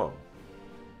status quo.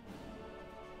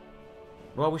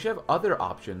 Well, we should have other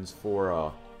options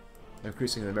for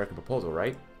increasing the American proposal,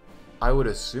 right? I would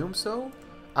assume so.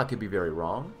 I could be very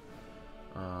wrong.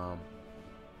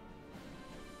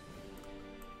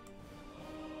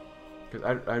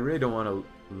 Because I really don't want to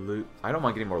I don't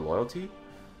mind getting more loyalty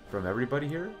from everybody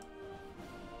here.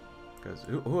 Because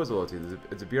who has loyalty?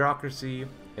 It's a bureaucracy,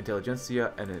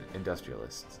 intelligentsia, and an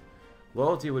industrialists.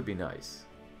 Loyalty would be nice.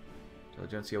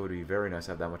 Intelligentsia would be very nice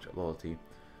to have that much loyalty.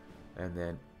 And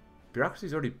then bureaucracy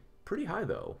is already pretty high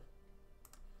though.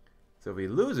 So if we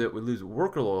lose it, we lose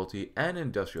worker loyalty and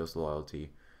industrialist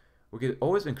loyalty. We could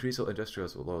always increase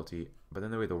industrialist loyalty, but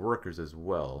then there would be the workers as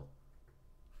well.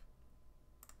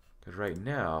 Because right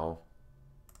now,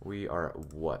 we are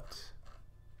at what?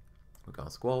 We're going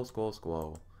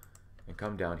squall, and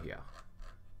come down here.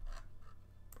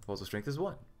 Proposal strength is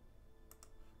 1.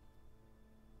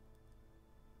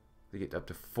 If we get up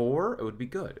to 4, it would be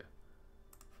good.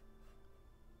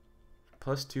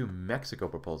 +2 Mexico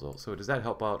proposal. So does that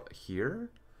help out here?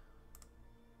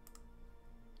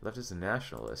 Leftists and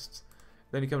nationalists.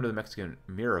 Then you come to the Mexican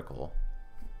miracle.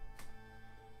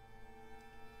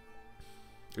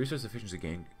 Resource efficiency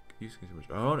gain. Use consumers.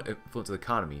 Own influence of the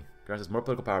economy. Grants us more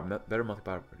political power, better monthly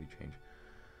power party change.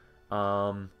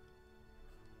 Because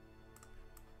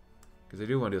I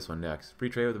do want to do this one next. Free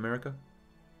trade with America.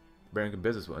 American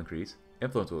business will increase.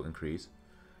 Influence will increase.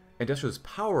 Industrialist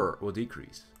power will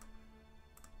decrease.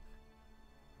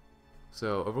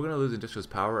 So if we're going to lose industrialist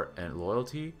power and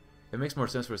loyalty, it makes more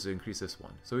sense for us to increase this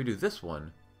one. So we do this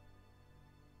one.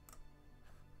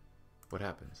 What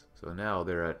happens? So now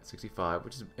they're at 65,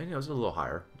 which is, and, it's a little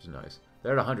higher, which is nice.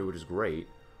 They're at 100, which is great.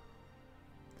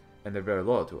 And they're very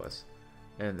loyal to us.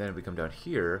 And then if we come down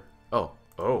here,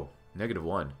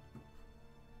 -1.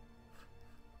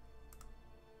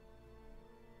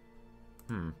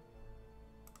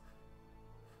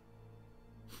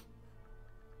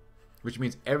 Which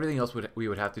means everything else we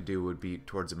would have to do would be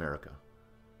towards America.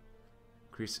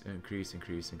 Increase.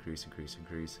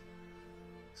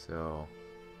 So,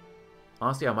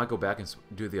 honestly, I might go back and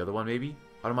do the other one, maybe.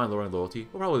 I don't mind lowering loyalty.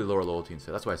 We'll probably lower loyalty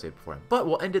instead. That's why I saved beforehand. But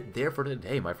we'll end it there for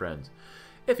today, my friends.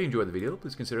 If you enjoyed the video,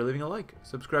 please consider leaving a like.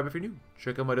 Subscribe if you're new.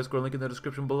 Check out my Discord link in the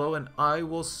description below, and I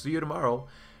will see you tomorrow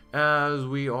as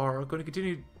we are going to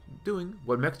continue doing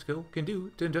what Mexico can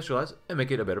do to industrialize and make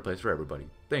it a better place for everybody.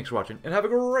 Thanks for watching, and have a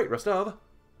great rest of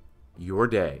your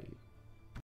day.